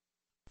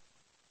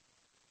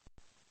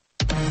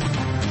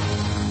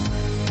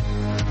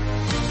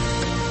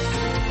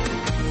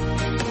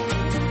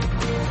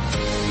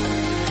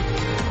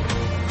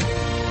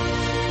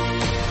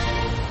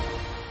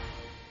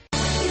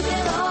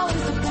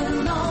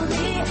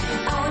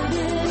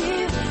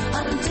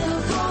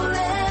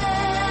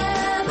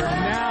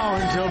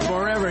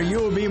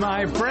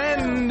 My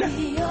friend.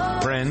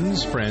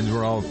 Friends,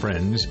 we're all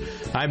friends.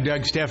 I'm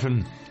Doug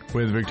Steffen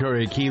with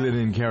Victoria Keelan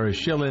and Cara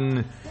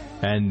Shillen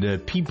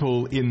and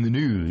People in the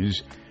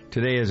News.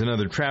 Today is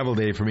another travel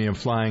day for me. I'm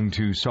flying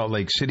to Salt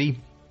Lake City,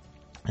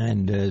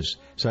 and as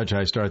such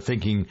I start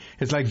thinking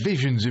it's like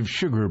visions of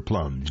sugar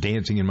plums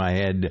dancing in my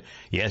head.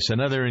 Yes,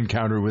 another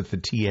encounter with the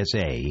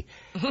TSA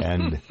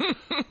and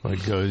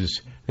what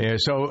goes there.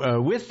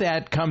 So with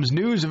that comes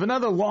news of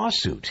another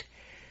lawsuit.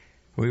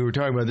 We were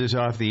talking about this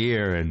off the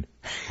air, and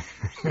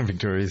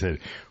Victoria said,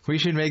 we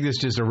should make this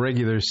just a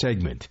regular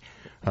segment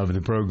of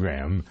the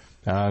program,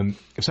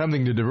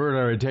 something to divert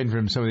our attention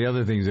from some of the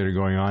other things that are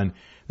going on.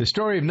 The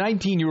story of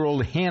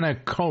 19-year-old Hannah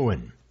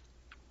Cohen,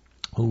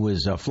 who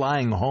was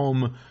flying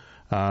home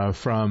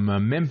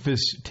from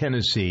Memphis,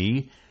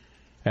 Tennessee,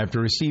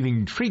 after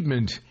receiving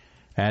treatment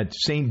at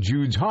St.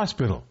 Jude's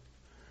Hospital.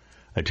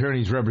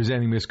 Attorneys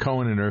representing Miss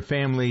Cohen and her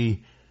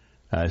family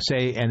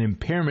say an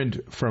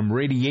impairment from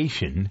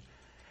radiation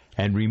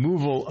and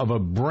removal of a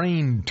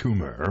brain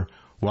tumor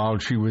while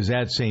she was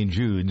at St.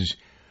 Jude's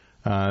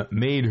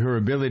made her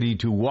ability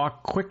to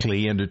walk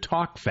quickly and to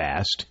talk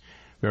fast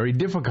very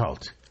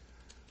difficult.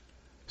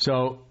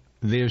 So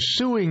they're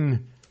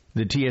suing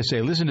the TSA.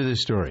 Listen to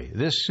this story.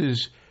 This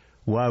is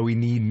why we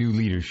need new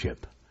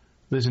leadership.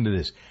 Listen to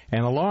this.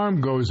 An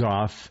alarm goes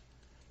off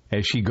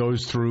as she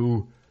goes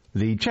through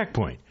the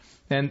checkpoint.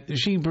 And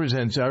she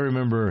presents, I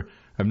remember,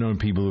 I've known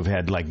people who've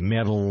had like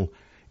metal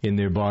in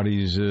their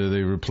bodies.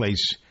 They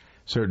replace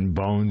certain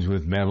bones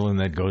with metal,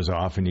 and that goes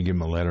off, and you give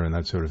them a letter and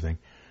that sort of thing.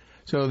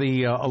 So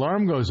the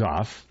alarm goes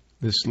off.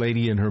 This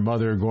lady and her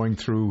mother are going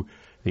through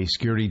the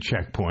security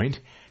checkpoint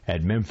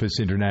at Memphis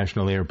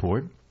International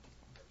Airport.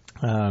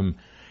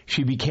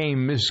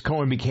 Miss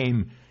Cohen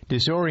became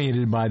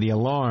disoriented by the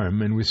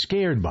alarm and was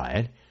scared by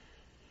it.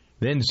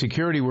 Then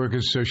security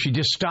workers, so she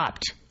just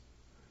stopped.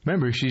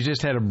 Remember, she's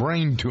just had a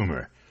brain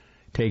tumor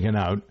taken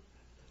out,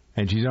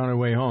 and she's on her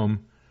way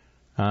home.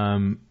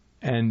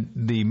 And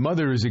the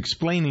mother is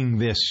explaining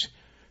this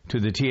to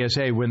the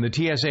TSA when the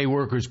TSA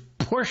workers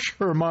push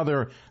her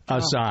mother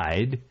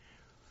aside,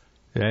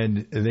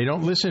 and they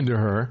don't listen to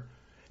her,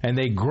 and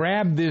they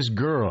grab this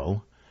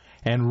girl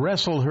and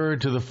wrestle her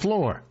to the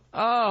floor.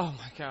 Oh,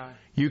 my God.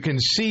 You can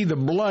see the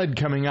blood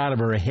coming out of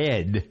her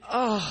head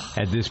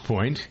at this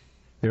point.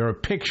 There are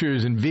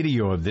pictures and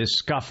video of this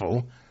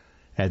scuffle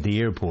at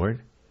the airport.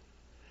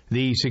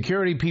 The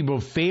security people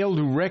failed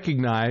to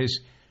recognize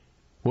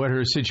what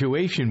her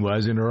situation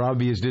was and her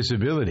obvious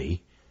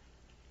disability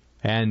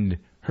and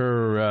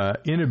her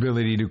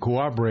inability to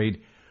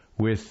cooperate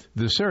with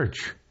the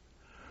search.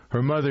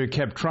 Her mother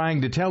kept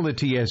trying to tell the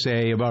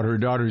TSA about her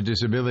daughter's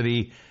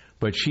disability,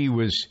 but she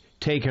was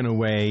taken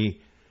away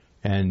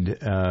and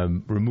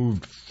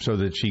removed so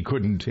that she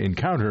couldn't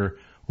encounter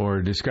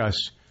or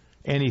discuss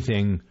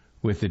anything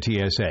with the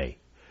TSA.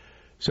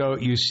 So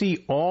you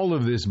see all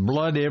of this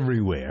blood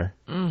everywhere.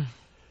 You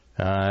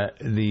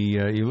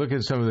look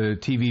at some of the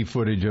TV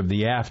footage of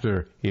the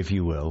after, if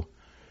you will.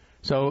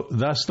 So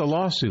thus the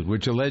lawsuit,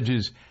 which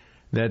alleges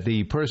that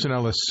the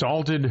personnel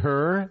assaulted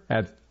her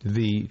at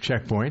the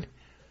checkpoint,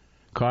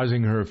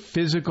 causing her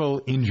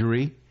physical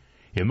injury,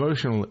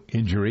 emotional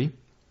injury.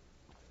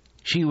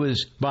 She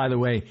was, by the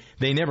way,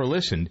 they never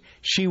listened.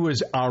 She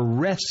was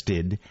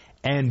arrested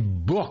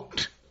and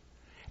booked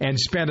and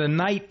spent a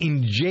night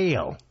in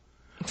jail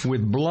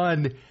with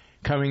blood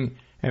coming.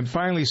 And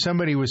finally,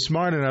 somebody was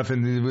smart enough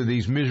with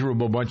these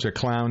miserable bunch of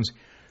clowns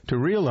to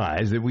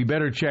realize that we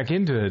better check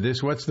into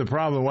this. What's the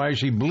problem? Why is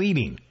she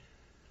bleeding?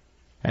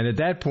 And at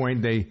that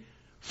point, they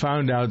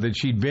found out that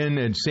she'd been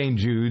at St.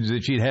 Jude's,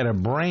 that she'd had a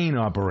brain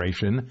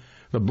operation.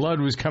 The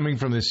blood was coming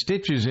from the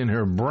stitches in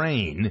her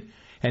brain.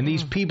 And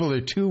these people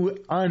are too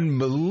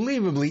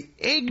unbelievably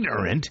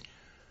ignorant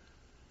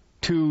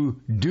to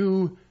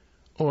do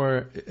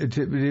or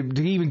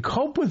to even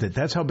cope with it.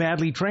 That's how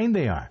badly trained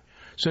they are.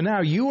 So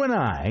now you and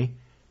I,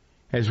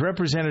 as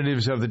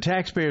representatives of the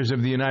taxpayers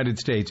of the United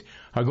States,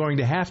 are going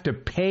to have to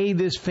pay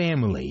this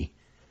family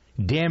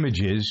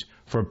damages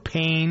for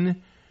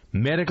pain,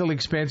 medical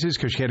expenses,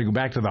 because she had to go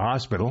back to the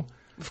hospital.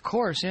 Of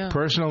course, yeah.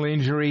 Personal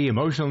injury,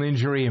 emotional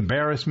injury,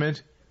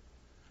 embarrassment.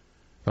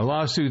 The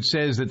lawsuit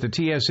says that the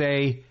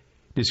TSA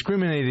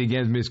discriminated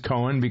against Ms.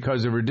 Cohen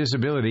because of her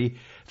disability,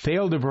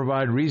 failed to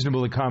provide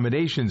reasonable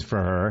accommodations for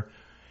her,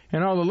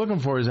 and all they're looking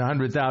for is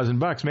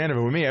 $100,000. Man, if it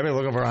were me, I'd be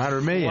looking for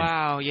 $100 million.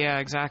 Wow, yeah,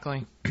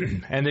 exactly.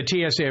 And the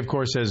TSA, of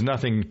course, says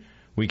nothing.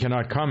 We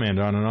cannot comment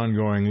on an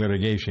ongoing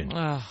litigation.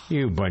 Ugh.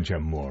 You bunch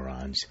of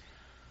morons.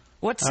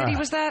 What city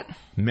was that?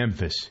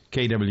 Memphis,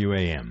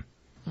 KWAM.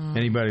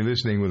 Anybody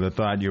listening with a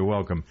thought, you're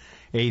welcome.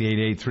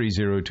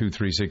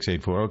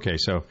 888-302-3684. Okay,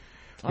 so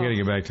we got to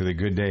get back to the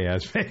good day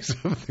aspects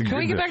of the Can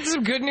we get back to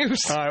some good news?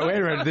 All right, wait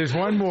a minute. There's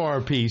one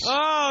more piece.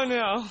 Oh,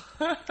 no.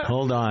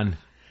 Hold on.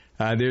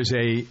 There's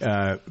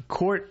a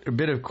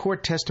bit of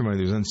court testimony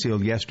that was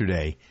unsealed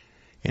yesterday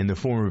in the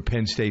former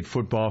Penn State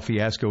football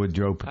fiasco with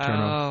Joe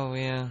Paterno. Oh,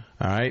 yeah.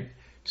 All right.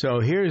 So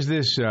here's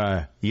this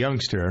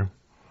youngster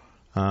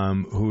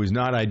who is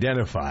not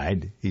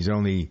identified. He's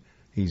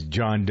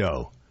John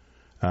Doe.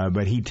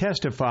 But he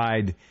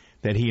testified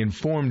that he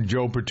informed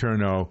Joe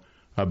Paterno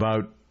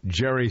about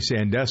Jerry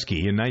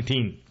Sandusky in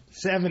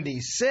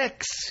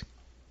 1976.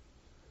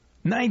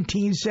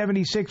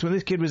 1976, when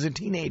this kid was a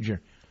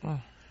teenager. Oh.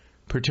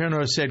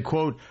 Paterno said,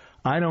 quote,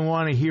 "I don't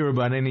want to hear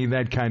about any of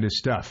that kind of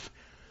stuff.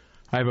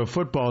 I have a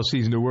football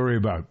season to worry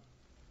about."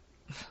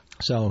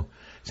 So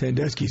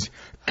Sandusky's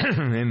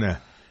in the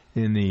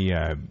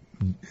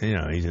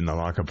he's in the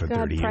lockup for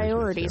 30 years.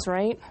 Priorities,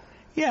 right?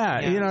 Yeah,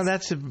 yes.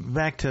 That's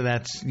back to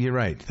that. You're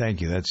right. Thank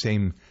you. That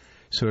same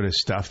sort of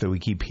stuff that we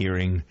keep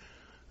hearing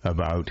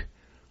about.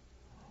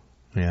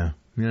 Yeah,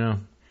 Yeah,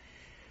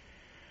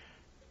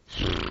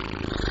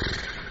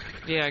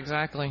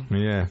 exactly.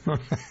 Yeah.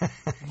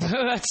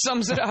 That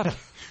sums it up.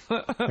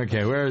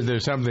 Okay, where is there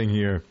something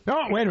here?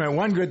 Oh, wait a minute.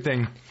 One good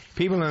thing.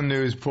 People in the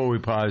news, before we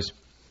pause.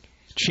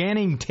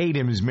 Channing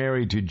Tatum is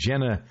married to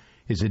Jenna.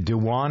 Is it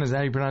Dewan? Is that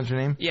how you pronounce her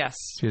name? Yes.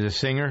 She's a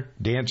singer,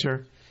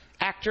 dancer.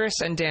 Actress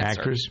and dancer.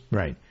 Actress,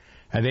 right.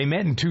 They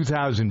met in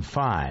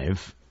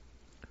 2005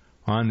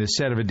 on the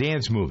set of a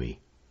dance movie.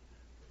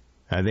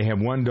 They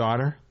have one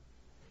daughter,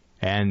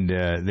 and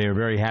they're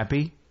very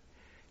happy,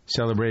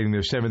 celebrating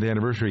their 7th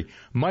anniversary.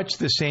 Much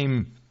the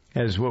same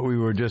as what we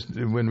were just,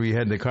 when we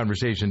had the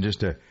conversation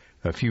just a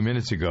few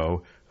minutes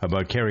ago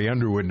about Carrie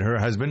Underwood and her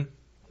husband.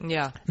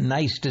 Yeah.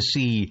 Nice to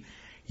see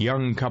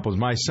young couples.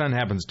 My son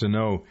happens to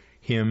know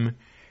him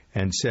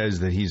and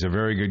says that he's a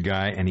very good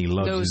guy and he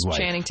loves his wife.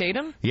 Channing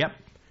Tatum? Yep.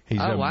 He's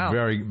a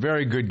very,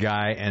 very good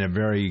guy and a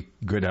very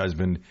good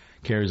husband.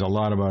 Cares a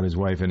lot about his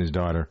wife and his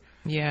daughter.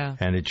 Yeah.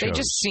 And it shows. They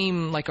just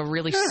seem like a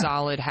really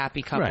solid,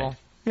 happy couple. Right.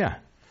 Yeah.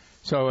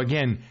 So,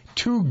 again,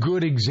 2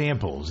 good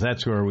examples.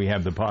 That's where we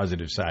have the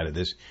positive side of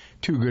this.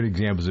 2 good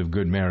examples of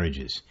good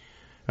marriages.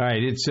 All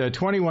right. It's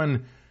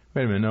 21.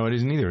 Wait a minute. No, it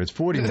isn't either. It's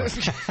 41.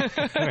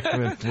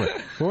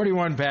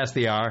 41 past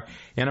the hour.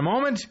 In a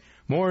moment,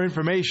 more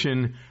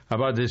information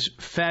about this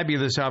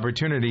fabulous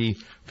opportunity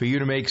for you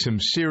to make some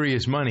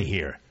serious money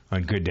here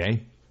on Good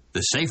Day.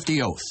 The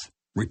safety oath.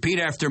 Repeat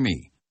after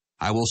me.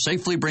 I will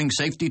safely bring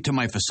safety to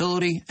my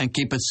facility and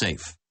keep it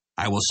safe.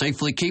 I will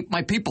safely keep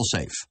my people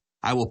safe.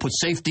 I will put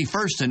safety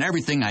first in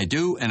everything I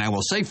do, and I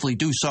will safely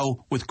do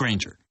so with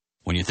Grainger.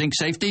 When you think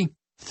safety,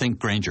 think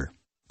Grainger.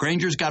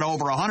 Grainger's got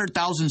over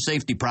 100,000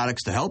 safety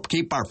products to help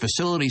keep our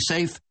facility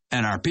safe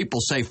and our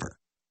people safer.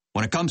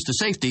 When it comes to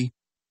safety,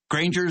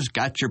 Grainger's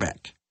got your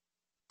back.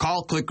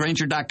 Call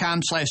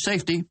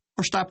clickgrainger.com/safety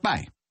or stop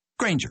by.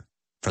 Grainger,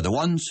 for the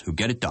ones who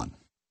get it done.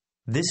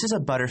 This is a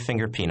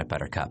Butterfinger peanut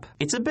butter cup.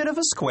 It's a bit of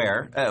a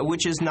square,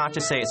 which is not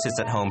to say it sits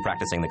at home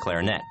practicing the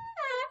clarinet.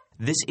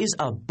 This is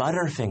a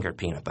Butterfinger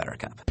peanut butter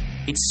cup.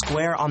 It's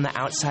square on the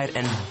outside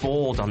and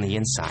bold on the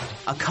inside.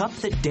 A cup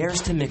that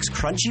dares to mix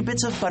crunchy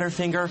bits of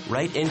Butterfinger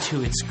right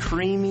into its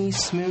creamy,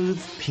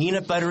 smooth,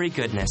 peanut buttery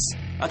goodness.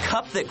 A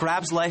cup that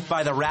grabs life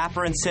by the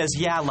wrapper and says,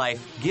 yeah,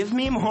 life, give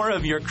me more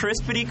of your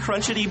crispity,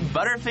 crunchity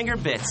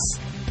Butterfinger bits.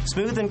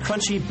 Smooth and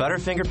crunchy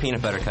Butterfinger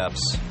peanut butter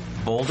cups.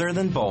 Bolder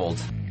than bold.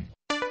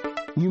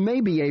 You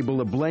may be able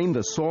to blame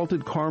the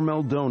salted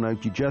caramel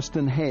donut you just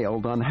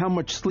inhaled on how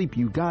much sleep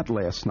you got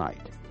last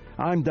night.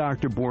 I'm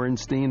Dr.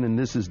 Borenstein, and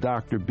this is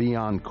Dr. B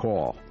on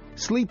Call.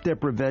 Sleep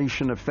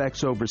deprivation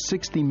affects over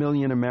 60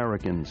 million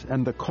Americans,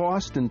 and the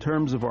cost in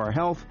terms of our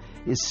health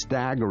is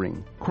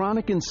staggering.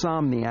 Chronic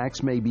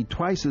insomniacs may be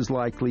twice as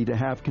likely to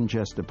have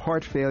congestive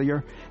heart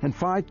failure and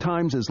 5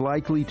 times as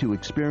likely to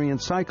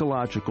experience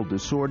psychological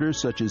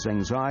disorders such as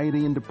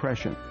anxiety and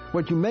depression.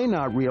 What you may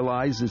not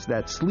realize is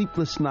that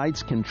sleepless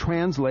nights can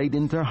translate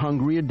into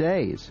hungrier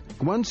days.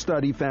 One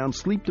study found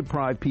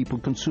sleep-deprived people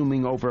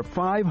consuming over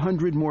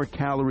 500 more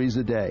calories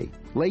a day.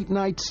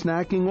 Late-night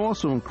snacking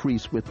also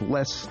increased with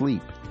less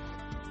sleep.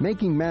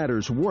 Making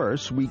matters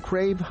worse, we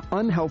crave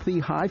unhealthy,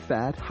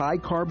 high-fat,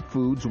 high-carb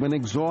foods when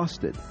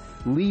exhausted,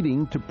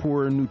 leading to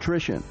poorer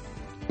nutrition.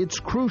 It's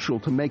crucial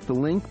to make the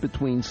link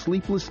between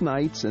sleepless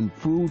nights and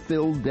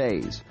food-filled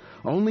days.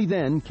 Only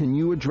then can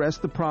you address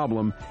the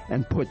problem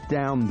and put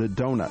down the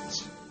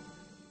donuts.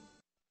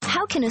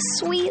 How can a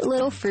sweet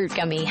little fruit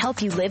gummy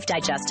help you live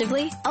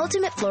digestively?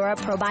 Ultimate Flora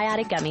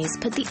Probiotic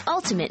Gummies put the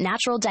ultimate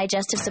natural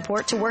digestive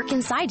support to work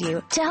inside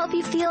you to help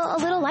you feel a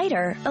little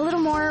lighter, a little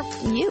more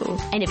you.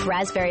 And if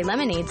raspberry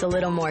lemonade's a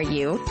little more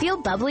you, feel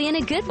bubbly in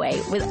a good way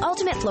with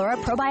Ultimate Flora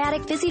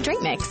Probiotic Fizzy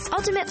Drink Mix.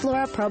 Ultimate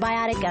Flora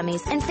Probiotic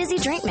Gummies and Fizzy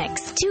Drink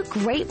Mix. 2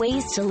 great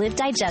ways to live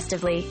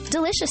digestively,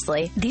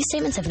 deliciously. These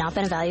statements have not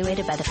been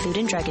evaluated by the Food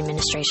and Drug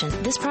Administration.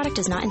 This product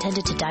is not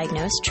intended to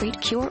diagnose,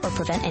 treat, cure, or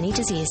prevent any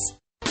disease.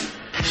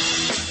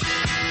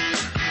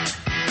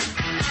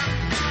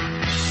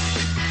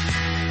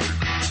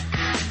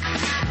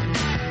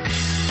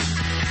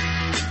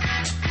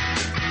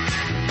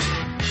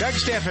 Doug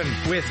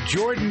Steffen with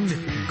Jordan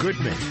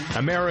Goodman,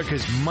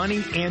 America's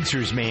Money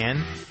Answers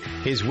man.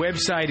 His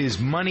website is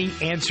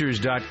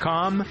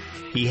moneyanswers.com.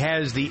 He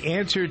has the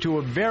answer to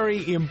a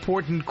very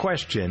important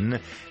question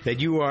that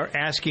you are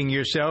asking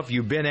yourself,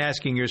 you've been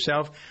asking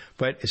yourself,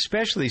 but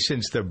especially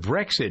since the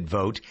Brexit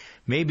vote,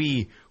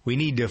 maybe we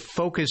need to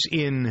focus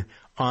in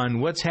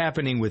on what's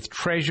happening with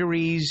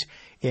treasuries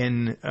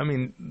in,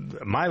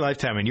 my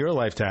lifetime and your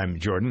lifetime,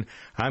 Jordan.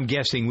 I'm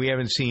guessing we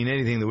haven't seen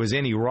anything that was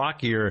any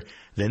rockier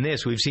than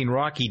this. We've seen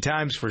rocky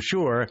times for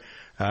sure,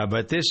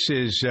 but this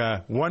is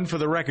one for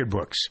the record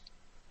books.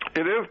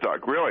 It is,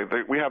 Doug, really.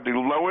 We have the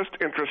lowest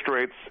interest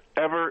rates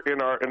ever in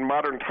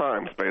modern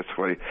times,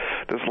 basically.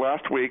 This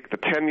last week, the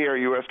 10-year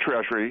U.S.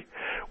 Treasury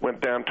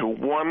went down to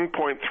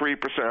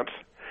 1.3%.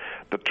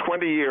 The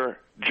 20-year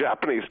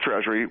Japanese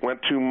Treasury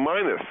went to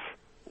minus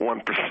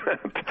 1%.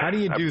 How do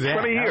you do that?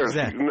 20 years.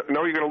 That? You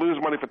know you're going to lose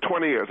money for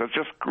 20 years. That's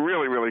just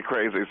really, really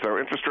crazy. So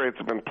interest rates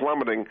have been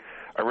plummeting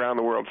around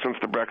the world since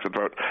the Brexit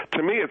vote.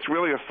 To me, it's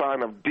really a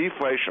sign of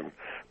deflation.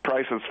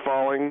 Prices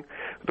falling,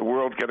 the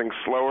world getting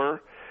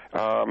slower.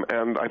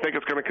 And I think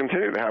it's going to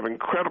continue to have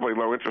incredibly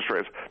low interest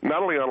rates,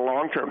 not only on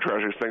long-term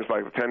treasuries, things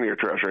like the 10-year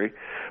treasury,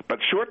 but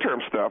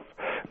short-term stuff,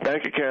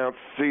 bank accounts,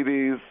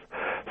 CDs,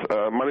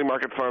 money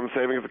market funds,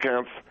 savings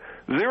accounts,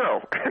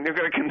 zero. And you're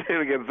going to continue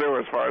to get zero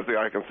as far as the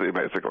eye can see,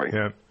 basically.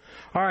 Yeah.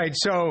 All right,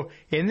 so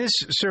in this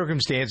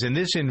circumstance, in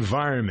this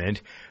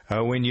environment,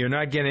 when you're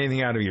not getting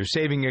anything out of your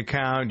saving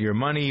account, your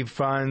money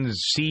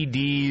funds,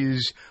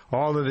 CDs,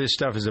 all of this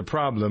stuff is a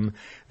problem,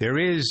 there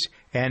is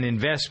an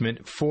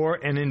investment for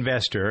an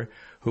investor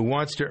who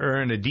wants to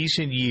earn a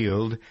decent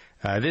yield.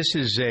 This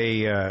is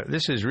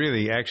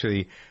really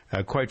actually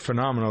quite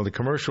phenomenal. The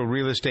commercial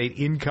real estate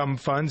income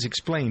funds.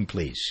 Explain,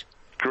 please.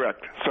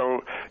 Correct.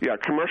 So, yeah,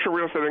 commercial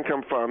real estate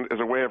income fund is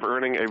a way of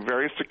earning a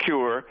very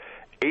secure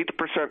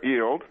 8%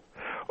 yield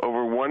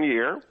over 1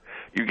 year.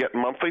 You get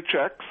monthly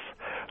checks,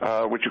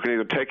 which you can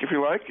either take if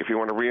you like. If you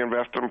want to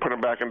reinvest them, put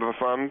them back into the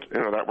fund,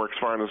 that works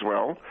fine as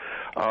well.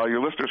 Your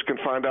listeners can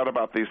find out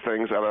about these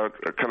things at a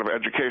kind of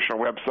educational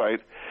website,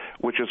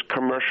 which is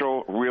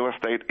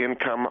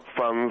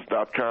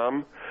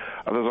commercialrealestateincomefunds.com.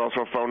 There's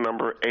also a phone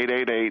number,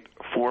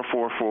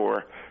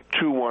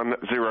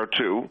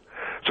 888-444-2102.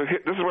 So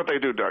this is what they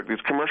do, Doug.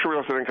 These commercial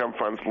real estate income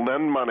funds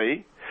lend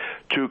money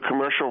to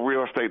commercial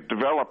real estate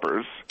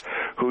developers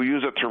who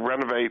use it to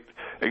renovate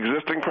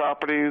existing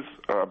properties,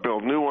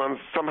 build new ones,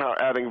 somehow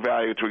adding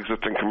value to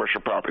existing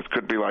commercial properties.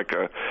 Could be like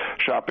a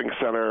shopping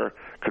center,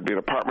 could be an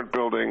apartment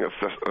building,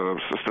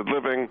 assisted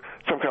living,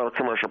 some kind of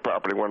commercial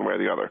property one way or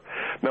the other.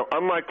 Now,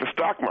 unlike the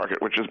stock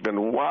market, which has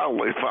been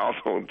wildly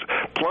volatile,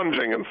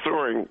 plunging and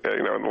soaring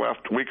in the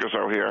last week or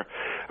so here,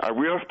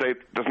 real estate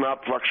does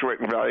not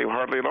fluctuate in value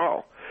hardly at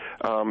all.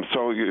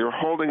 So your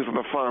holdings in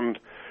the fund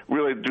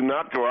really do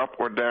not go up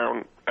or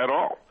down at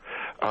all.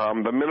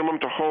 The minimum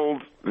to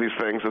hold these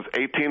things is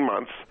 18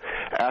 months.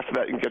 After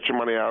that, you can get your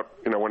money out,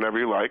 whenever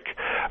you like,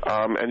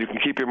 and you can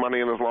keep your money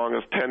in as long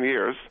as 10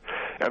 years.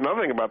 And another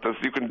thing about this,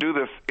 you can do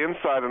this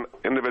inside an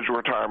individual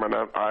retirement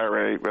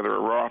IRA, whether a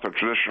Roth or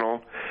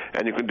traditional,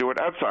 and you can do it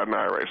outside an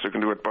IRA, so you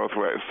can do it both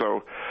ways.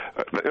 So,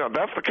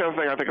 that's the kind of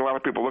thing I think a lot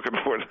of people are looking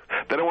for.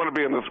 They don't want to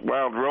be in this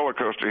wild roller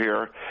coaster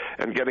here,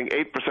 and getting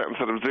 8%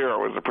 instead of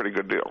 0 is a pretty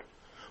good deal.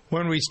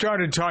 When we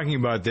started talking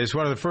about this,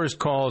 one of the first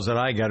calls that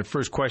I got,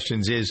 first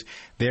questions, is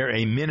there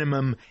a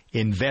minimum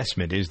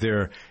investment?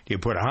 Do you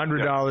put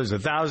 $100,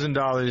 $1,000,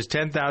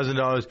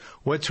 $10,000?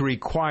 What's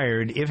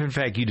required if, in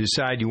fact, you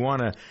decide you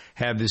want to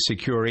have this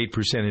secure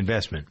 8%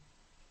 investment?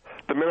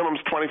 The minimum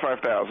is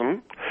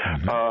 $25,000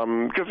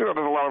 because there's a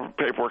lot of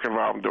paperwork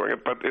involved in doing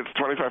it, but it's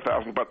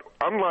 $25,000. But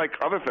unlike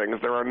other things,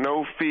 there are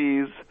no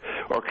fees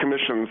or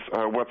commissions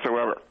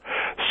whatsoever.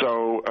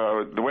 So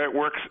the way it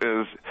works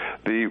is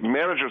the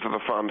managers of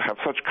the fund have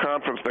such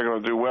confidence they're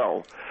going to do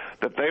well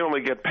that they only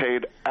get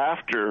paid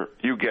after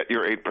you get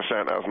your 8%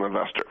 as an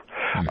investor.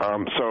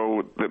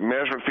 So the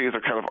management fees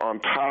are kind of on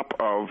top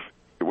of,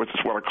 which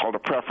is what I call the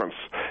preference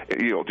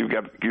yield. You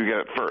get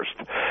it first.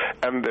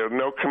 And there are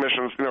no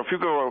commissions. If you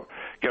go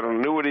get an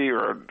annuity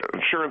or an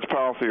insurance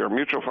policy or a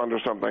mutual fund or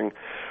something,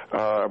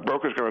 a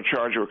broker's going to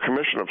charge you a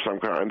commission of some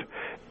kind.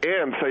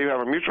 And say you have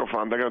a mutual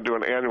fund, they're going to do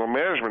an annual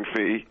management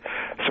fee.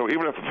 So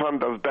even if the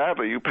fund does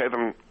badly, you pay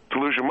them to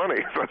lose your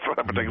money. That's not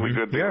a particularly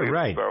good deal. Yeah,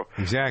 right. So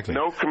exactly.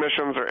 No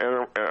commissions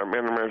or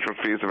management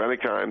fees of any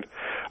kind,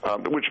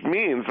 which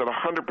means that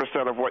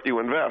 100% of what you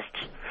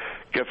invest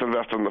gets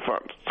invested in the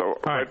fund. So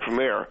right from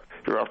there,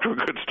 you're off to a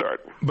good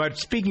start. But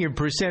speaking of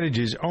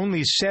percentages,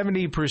 only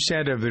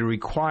 70% of the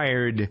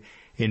required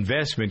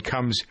investment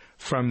comes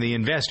from the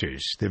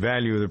investors. The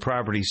value of the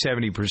property,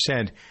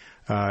 70%.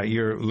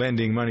 You're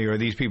lending money, or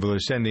these people are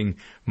sending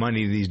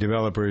money to these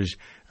developers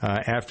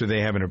after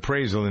they have an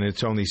appraisal, and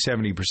it's only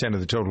 70%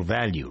 of the total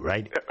value,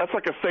 right? That's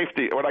like a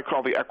safety, what I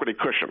call the equity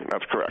cushion.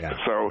 That's correct. Yeah,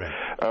 so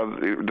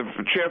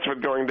the chance of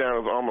it going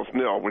down is almost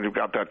nil when you've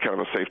got that kind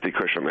of a safety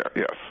cushion there,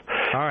 yes.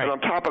 All right. And on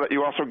top of that,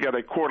 you also get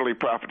a quarterly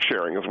profit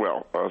sharing as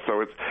well.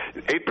 So it's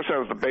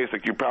 8% is the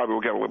basic. You probably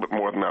will get a little bit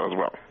more than that as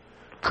well.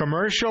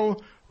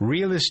 Commercial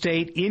Real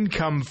Estate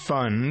Income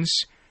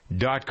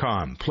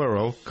Funds.com,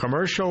 plural,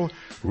 commercial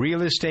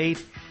real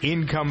estate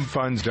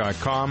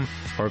incomefunds.com,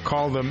 or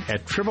call them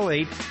at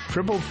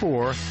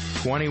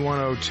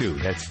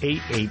 888-444-2102. That's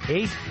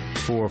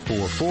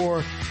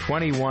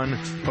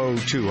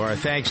 888-444-2102. Our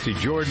thanks to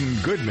Jordan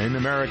Goodman,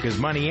 America's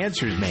Money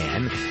Answers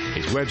man.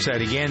 His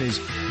website again is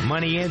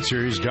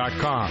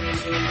moneyanswers.com.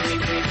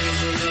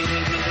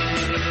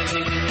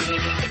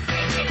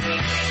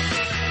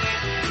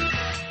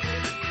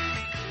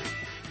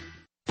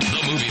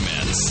 Movie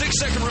Man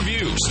 6-second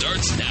review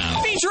starts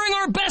now. Featuring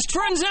our best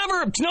friends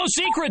ever. It's no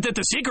secret that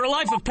The Secret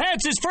Life of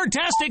Pets is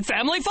fantastic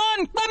family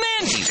fun. I'm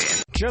in.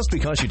 Just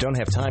because you don't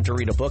have time to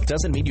read a book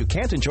doesn't mean you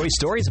can't enjoy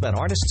stories about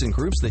artists and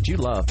groups that you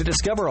love. To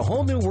discover a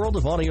whole new world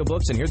of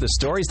audiobooks and hear the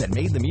stories that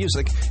made the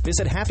music,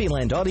 visit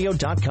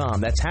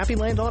HappyLandAudio.com. That's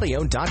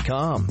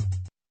HappyLandAudio.com.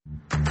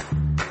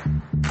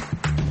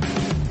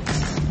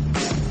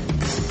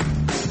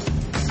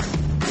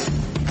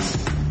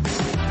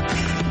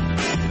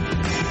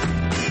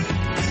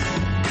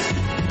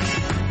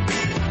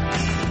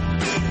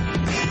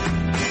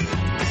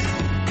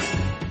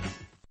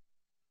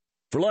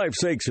 For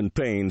life's aches and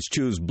pains,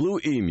 choose Blue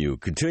Emu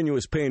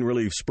Continuous Pain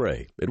Relief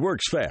Spray. It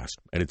works fast,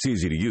 and it's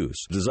easy to use.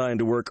 Designed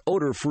to work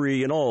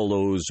odor-free in all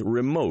those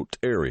remote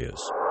areas.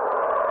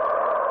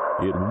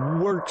 It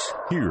works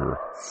here.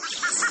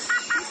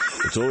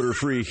 It's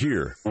odor-free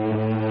here.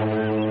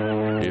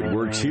 It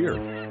works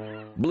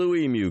here. Blue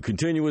Emu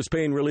Continuous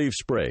Pain Relief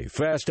Spray.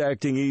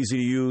 Fast-acting,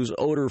 easy-to-use,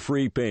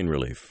 odor-free pain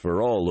relief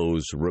for all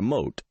those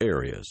remote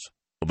areas.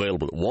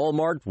 Available at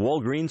Walmart,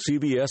 Walgreens,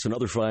 CVS, and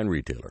other fine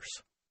retailers.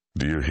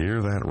 Do you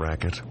hear that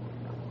racket?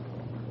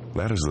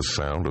 That is the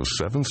sound of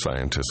 7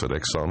 scientists at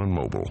Exxon and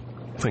Mobil,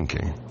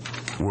 thinking,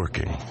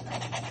 working.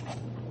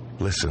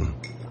 Listen,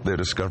 they're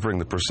discovering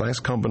the precise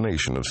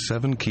combination of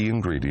 7 key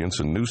ingredients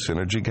in new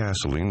Synergy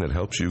gasoline that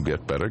helps you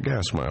get better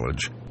gas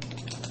mileage.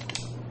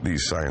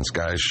 These science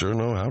guys sure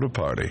know how to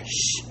party.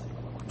 Shh.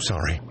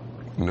 Sorry.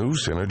 New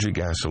Synergy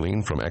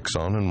gasoline from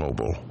Exxon and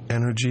Mobil.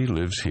 Energy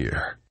lives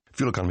here.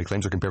 Fuel economy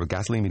claims are compared with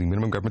gasoline meeting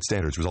minimum government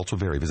standards. Results will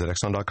vary. Visit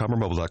Exxon.com or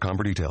Mobil.com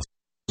for details.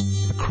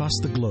 Across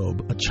the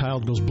globe, a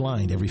child goes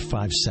blind every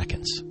 5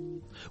 seconds.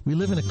 We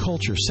live in a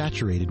culture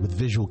saturated with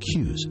visual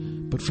cues,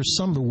 but for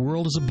some the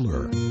world is a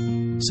blur.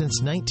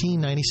 Since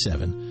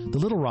 1997, the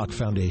Little Rock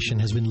Foundation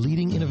has been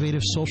leading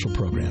innovative social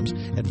programs,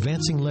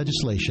 advancing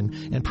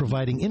legislation, and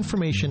providing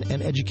information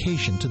and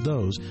education to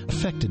those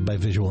affected by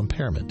visual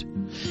impairment.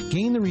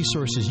 Gain the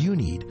resources you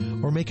need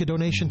or make a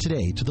donation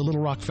today to the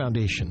Little Rock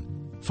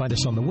Foundation. Find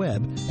us on the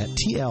web at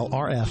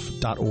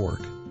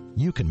tlrf.org.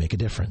 You can make a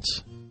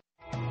difference.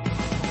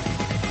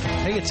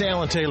 Hey, it's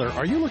Alan Taylor.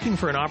 Are you looking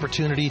for an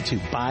opportunity to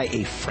buy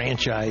a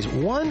franchise,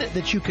 one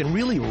that you can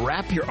really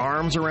wrap your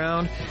arms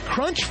around?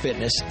 Crunch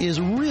Fitness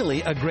is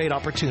really a great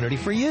opportunity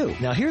for you.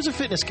 Now, here's a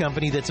fitness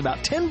company that's about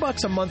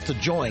 $10 a month to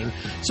join,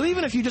 so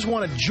even if you just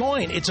want to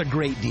join, it's a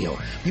great deal.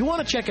 You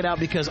want to check it out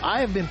because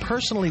I have been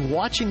personally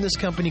watching this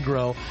company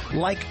grow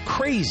like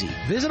crazy.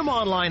 Visit them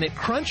online at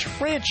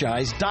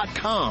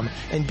crunchfranchise.com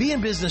and be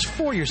in business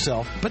for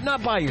yourself, but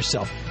not by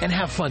yourself, and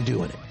have fun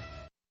doing it.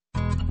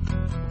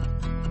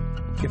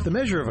 If the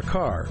measure of a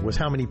car was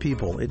how many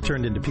people it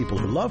turned into people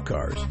who love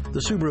cars, the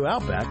Subaru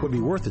Outback would be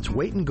worth its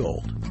weight in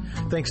gold,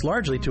 thanks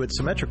largely to its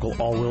symmetrical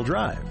all-wheel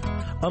drive.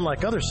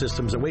 Unlike other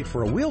systems that wait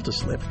for a wheel to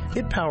slip,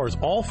 it powers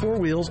all four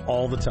wheels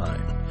all the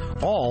time,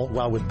 all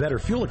while with better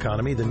fuel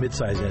economy than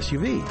midsize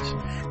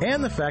SUVs.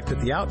 And the fact that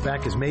the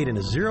Outback is made in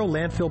a zero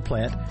landfill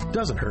plant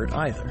doesn't hurt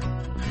either.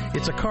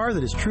 It's a car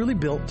that is truly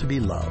built to be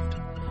loved.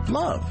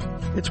 Love.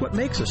 It's what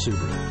makes a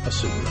Subaru a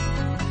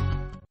Subaru.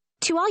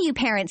 To all you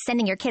parents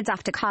sending your kids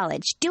off to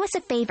college, do us a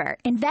favor.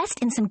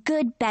 Invest in some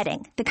good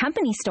bedding. The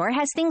company store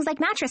has things like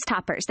mattress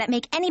toppers that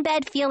make any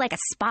bed feel like a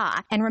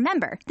spa. And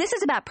remember, this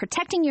is about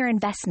protecting your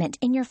investment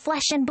in your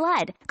flesh and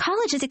blood.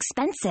 College is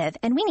expensive,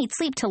 and we need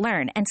sleep to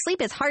learn, and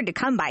sleep is hard to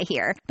come by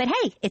here. But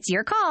hey, it's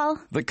your call.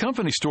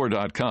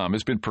 TheCompanyStore.com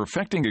has been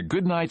perfecting a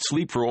good night's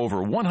sleep for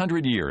over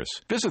 100 years.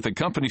 Visit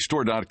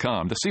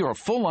TheCompanyStore.com to see our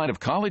full line of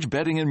college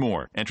bedding and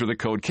more. Enter the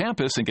code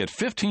CAMPUS and get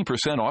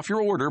 15% off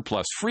your order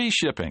plus free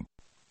shipping.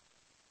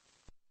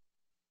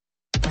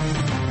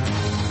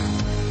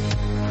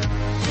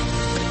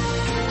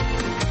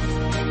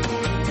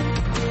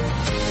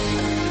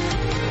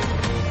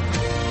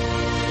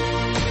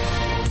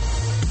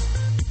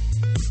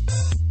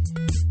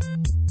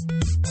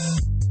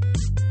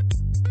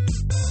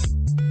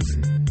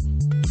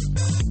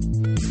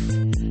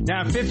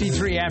 Now,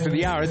 53 after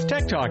the hour, it's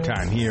Tech Talk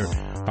time here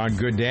on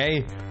Good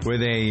Day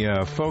with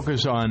a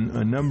focus on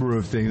a number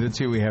of things. Let's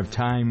see what we have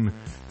time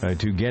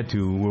to get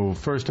to. We'll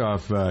first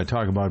off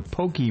talk about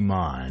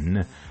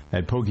Pokemon,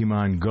 that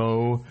Pokemon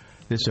Go.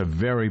 This is a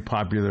very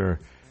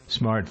popular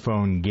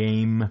smartphone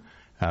game,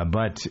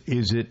 but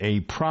is it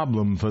a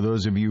problem for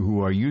those of you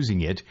who are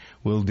using it?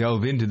 We'll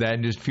delve into that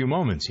in just a few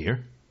moments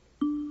here.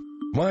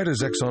 Why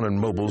does Exxon and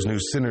Mobil's new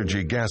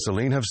Synergy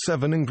gasoline have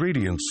 7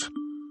 ingredients?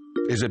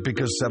 Is it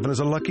because 7 is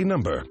a lucky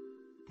number?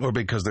 Or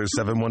because there's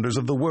 7 wonders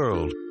of the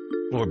world?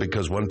 Or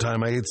because one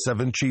time I ate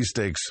 7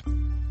 cheesesteaks?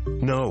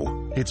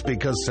 No, it's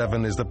because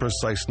 7 is the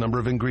precise number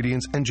of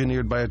ingredients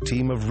engineered by a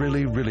team of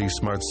really, really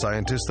smart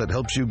scientists that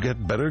helps you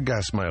get better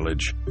gas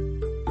mileage.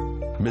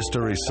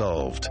 Mystery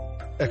solved.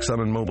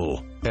 Exxon and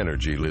Mobil.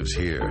 Energy lives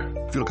here.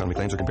 Fuel economy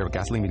claims are compared with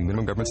gasoline meeting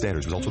minimum government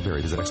standards. Results will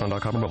vary. Visit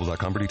Exxon.com or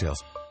Mobil.com for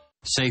details.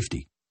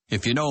 Safety.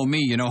 If you know me,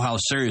 you know how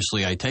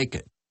seriously I take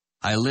it.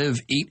 I live,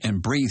 eat,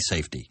 and breathe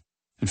safety.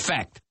 In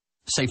fact,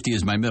 safety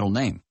is my middle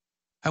name.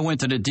 I went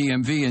to the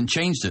DMV and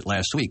changed it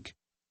last week.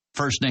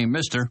 First name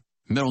Mr.,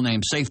 middle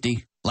name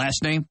Safety,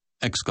 last name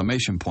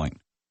exclamation point.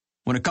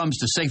 When it comes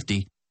to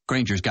safety,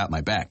 Grainger's got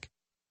my back.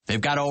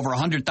 They've got over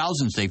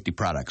 100,000 safety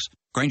products.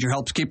 Grainger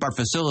helps keep our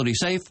facility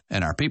safe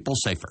and our people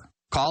safer.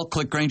 Call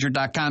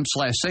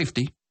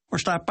clickgrainger.com/safety or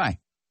stop by.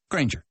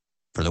 Grainger,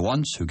 for the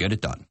ones who get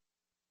it done.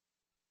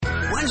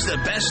 When's the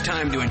best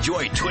time to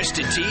enjoy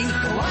Twisted Tea?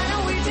 Why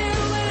don't we do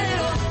a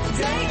little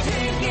day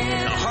drinking?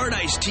 A hard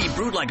iced tea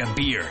brewed like a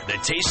beer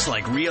that tastes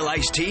like real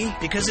iced tea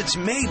because it's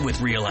made with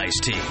real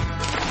iced tea.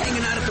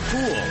 Hanging out at the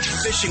pool,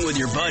 fishing with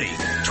your buddy.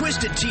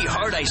 Twisted Tea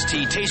hard iced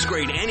tea tastes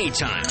great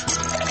anytime.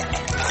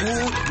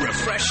 Cool,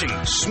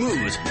 refreshing,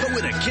 smooth, but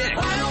with a kick.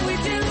 Why don't we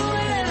do a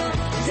little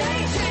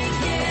day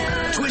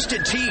drinking?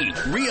 Twisted Tea,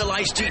 real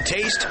iced tea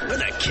taste with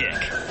a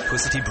kick.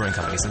 Twisted Tea Brewing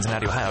Company,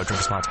 Cincinnati, Ohio. Drink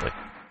responsibly.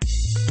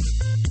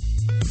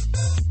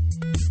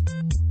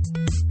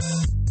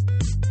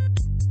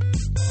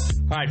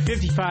 All right,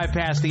 55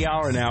 past the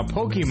hour now.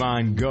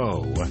 Pokemon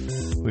Go.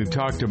 We've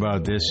talked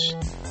about this,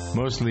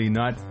 mostly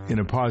not in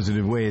a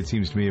positive way, it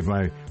seems to me, if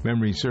my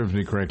memory serves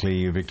me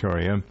correctly,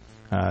 Victoria.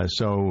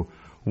 So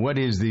what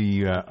is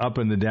the up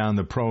and the down,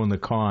 the pro and the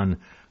con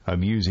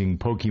of using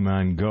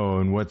Pokemon Go,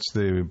 and what's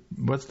the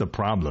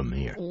problem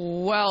here?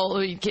 Well,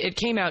 it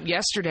came out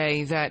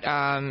yesterday that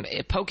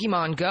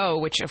Pokemon Go,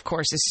 which of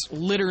course is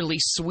literally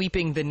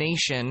sweeping the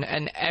nation,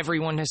 and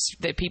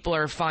that people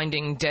are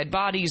finding dead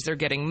bodies, they're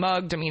getting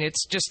mugged. I mean,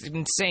 it's just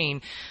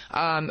insane.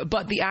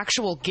 But the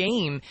actual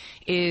game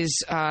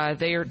is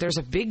there's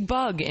a big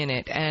bug in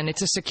it, and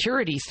it's a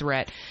security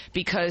threat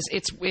because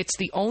it's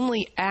the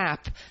only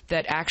app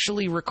that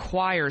actually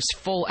requires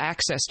full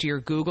access to your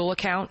Google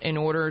account in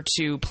order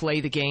to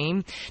play the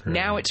game. Right.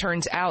 Now it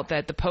turns out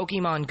that the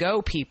Pokemon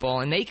Go people,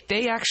 and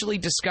they actually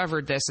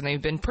discovered this, and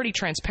they've been pretty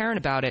transparent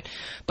about it,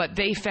 but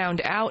they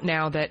found out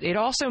now that it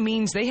also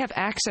means they have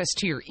access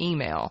to your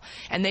email,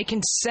 and they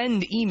can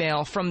send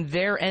email from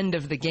their end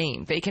of the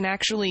game. They can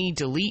actually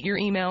delete your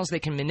emails. They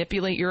can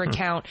manipulate your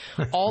account.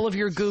 All of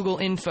your Google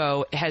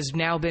info has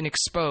now been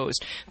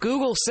exposed.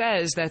 Google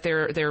says that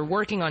they're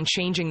working on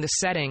changing the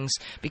settings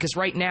because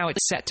right now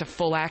it's set to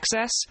full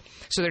access.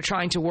 So they're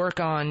trying to work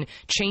on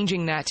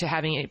changing that to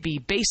having it be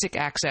basic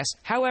access.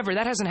 However,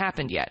 that hasn't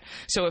happened yet.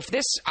 So if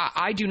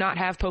I do not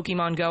have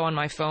Pokemon Go on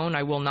my phone.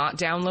 I will not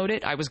download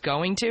it. I was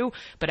going to,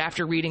 but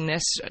after reading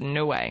this,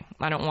 no way.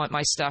 I don't want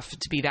my stuff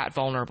to be that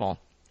vulnerable.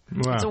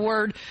 Wow. It's a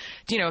word,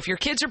 if your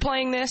kids are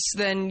playing this,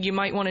 then you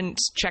might want to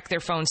check their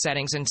phone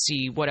settings and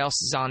see what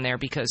else is on there,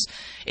 because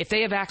if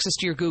they have access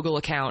to your Google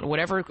account,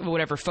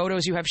 whatever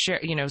photos you have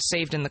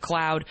saved in the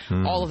cloud,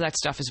 all of that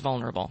stuff is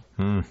vulnerable.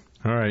 All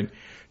right.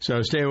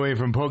 So stay away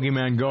from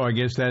Pokemon Go. I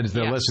guess that is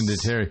the lesson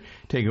to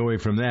take away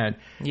from that.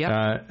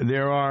 Yep.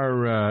 There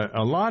are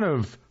a lot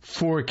of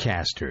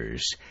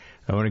forecasters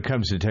when it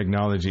comes to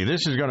technology.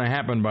 This is going to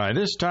happen by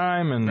this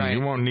time, and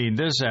you won't need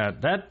this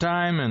at that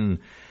time, and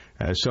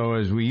so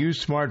as we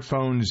use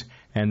smartphones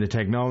and the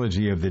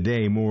technology of the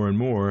day more and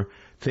more,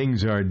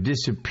 things are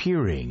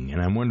disappearing.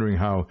 And I'm wondering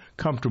how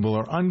comfortable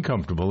or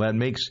uncomfortable that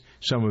makes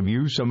some of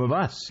you, some of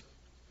us.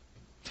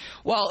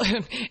 Well,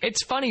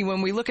 it's funny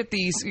when we look at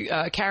these,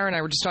 Cara and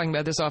I were just talking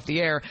about this off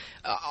the air,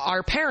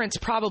 our parents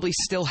probably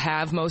still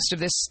have most of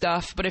this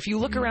stuff, but if you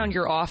look around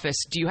your office,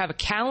 do you have a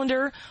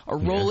calendar, a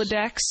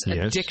Rolodex,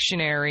 a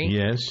dictionary,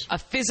 a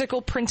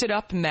physical printed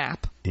up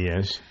map?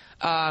 Yes.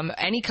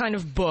 Any kind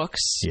of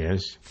books,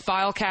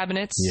 file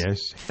cabinets,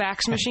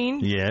 fax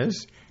machine,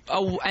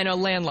 and a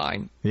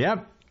landline.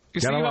 Yep.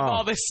 So you have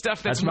all this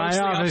stuff that's mostly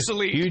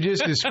obsolete. You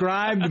just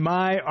described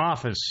my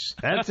office.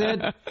 That's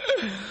it.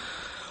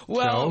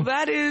 Well,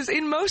 that is,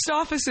 in most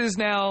offices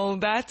now,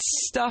 that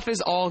stuff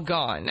is all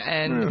gone.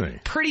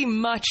 And pretty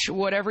much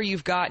whatever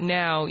you've got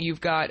now,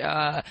 you've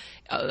got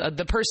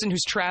the person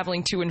who's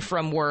traveling to and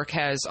from work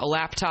has a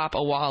laptop,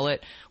 a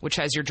wallet, which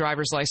has your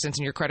driver's license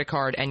and your credit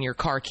card and your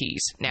car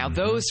keys. Now,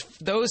 those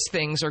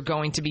things are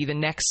going to be the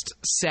next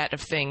set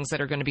of things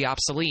that are going to be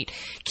obsolete.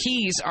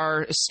 Keys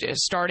are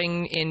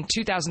starting in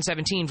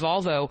 2017.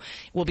 Volvo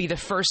will be the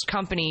first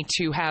company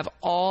to have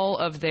all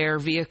of their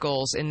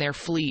vehicles in their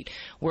fleet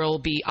will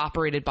be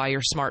operated by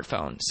your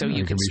smartphone. So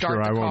you can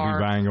start the car. I won't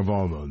be buying a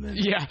Volvo then.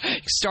 Yeah.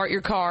 Start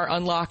your car,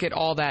 unlock it,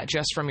 all that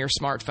just from your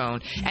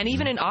smartphone. And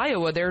even in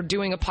Iowa, they're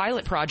doing a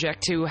pilot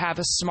project to have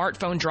a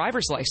smartphone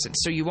driver's license.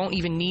 So you won't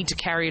even need to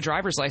carry a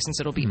driver's license.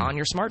 It'll be on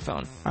your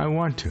smartphone. I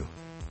want to.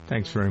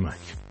 Thanks very much.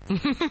 All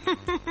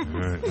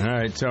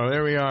right. So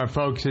there we are,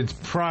 folks. It's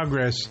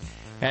progress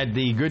at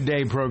the Good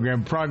Day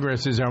program.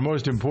 Progress is our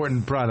most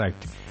important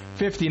product.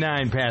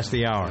 59 past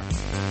the hour.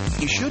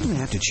 You shouldn't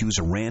have to choose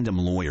a random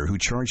lawyer who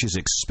charges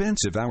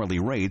expensive hourly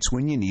rates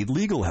when you need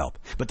legal help.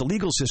 But the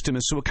legal system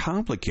is so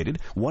complicated,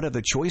 what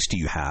other choice do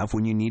you have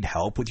when you need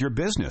help with your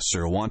business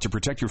or want to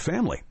protect your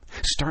family?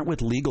 Start with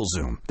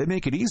LegalZoom. They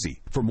make it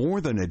easy. For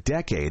more than a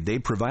decade,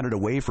 they've provided a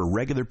way for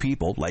regular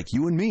people like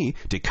you and me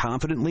to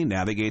confidently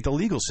navigate the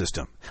legal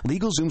system.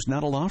 LegalZoom's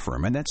not a law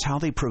firm, and that's how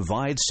they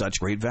provide such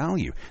great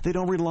value. They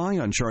don't rely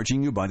on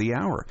charging you by the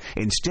hour.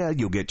 Instead,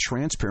 you'll get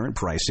transparent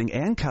pricing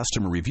and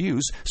customer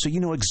reviews so you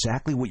know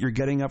exactly what you're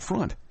getting up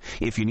front.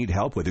 If you need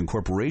help with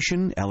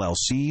incorporation,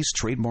 LLCs,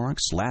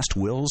 trademarks, last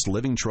wills,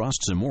 living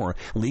trusts, and more,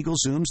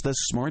 LegalZoom's the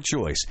smart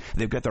choice.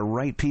 They've got the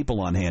right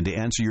people on hand to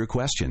answer your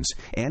questions.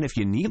 And if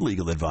you need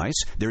legal advice,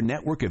 their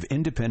network of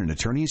independent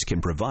attorneys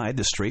can provide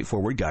the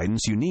straightforward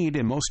guidance you need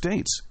in most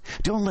states.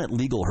 Don't let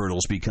legal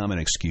hurdles become an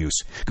excuse.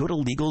 Go to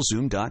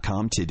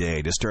LegalZoom.com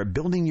today to start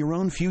building your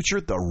own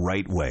future the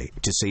right way.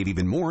 To save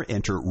even more,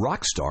 enter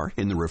ROCKSTAR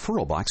in the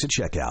referral box at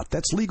checkout.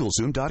 That's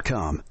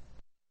LegalZoom.com.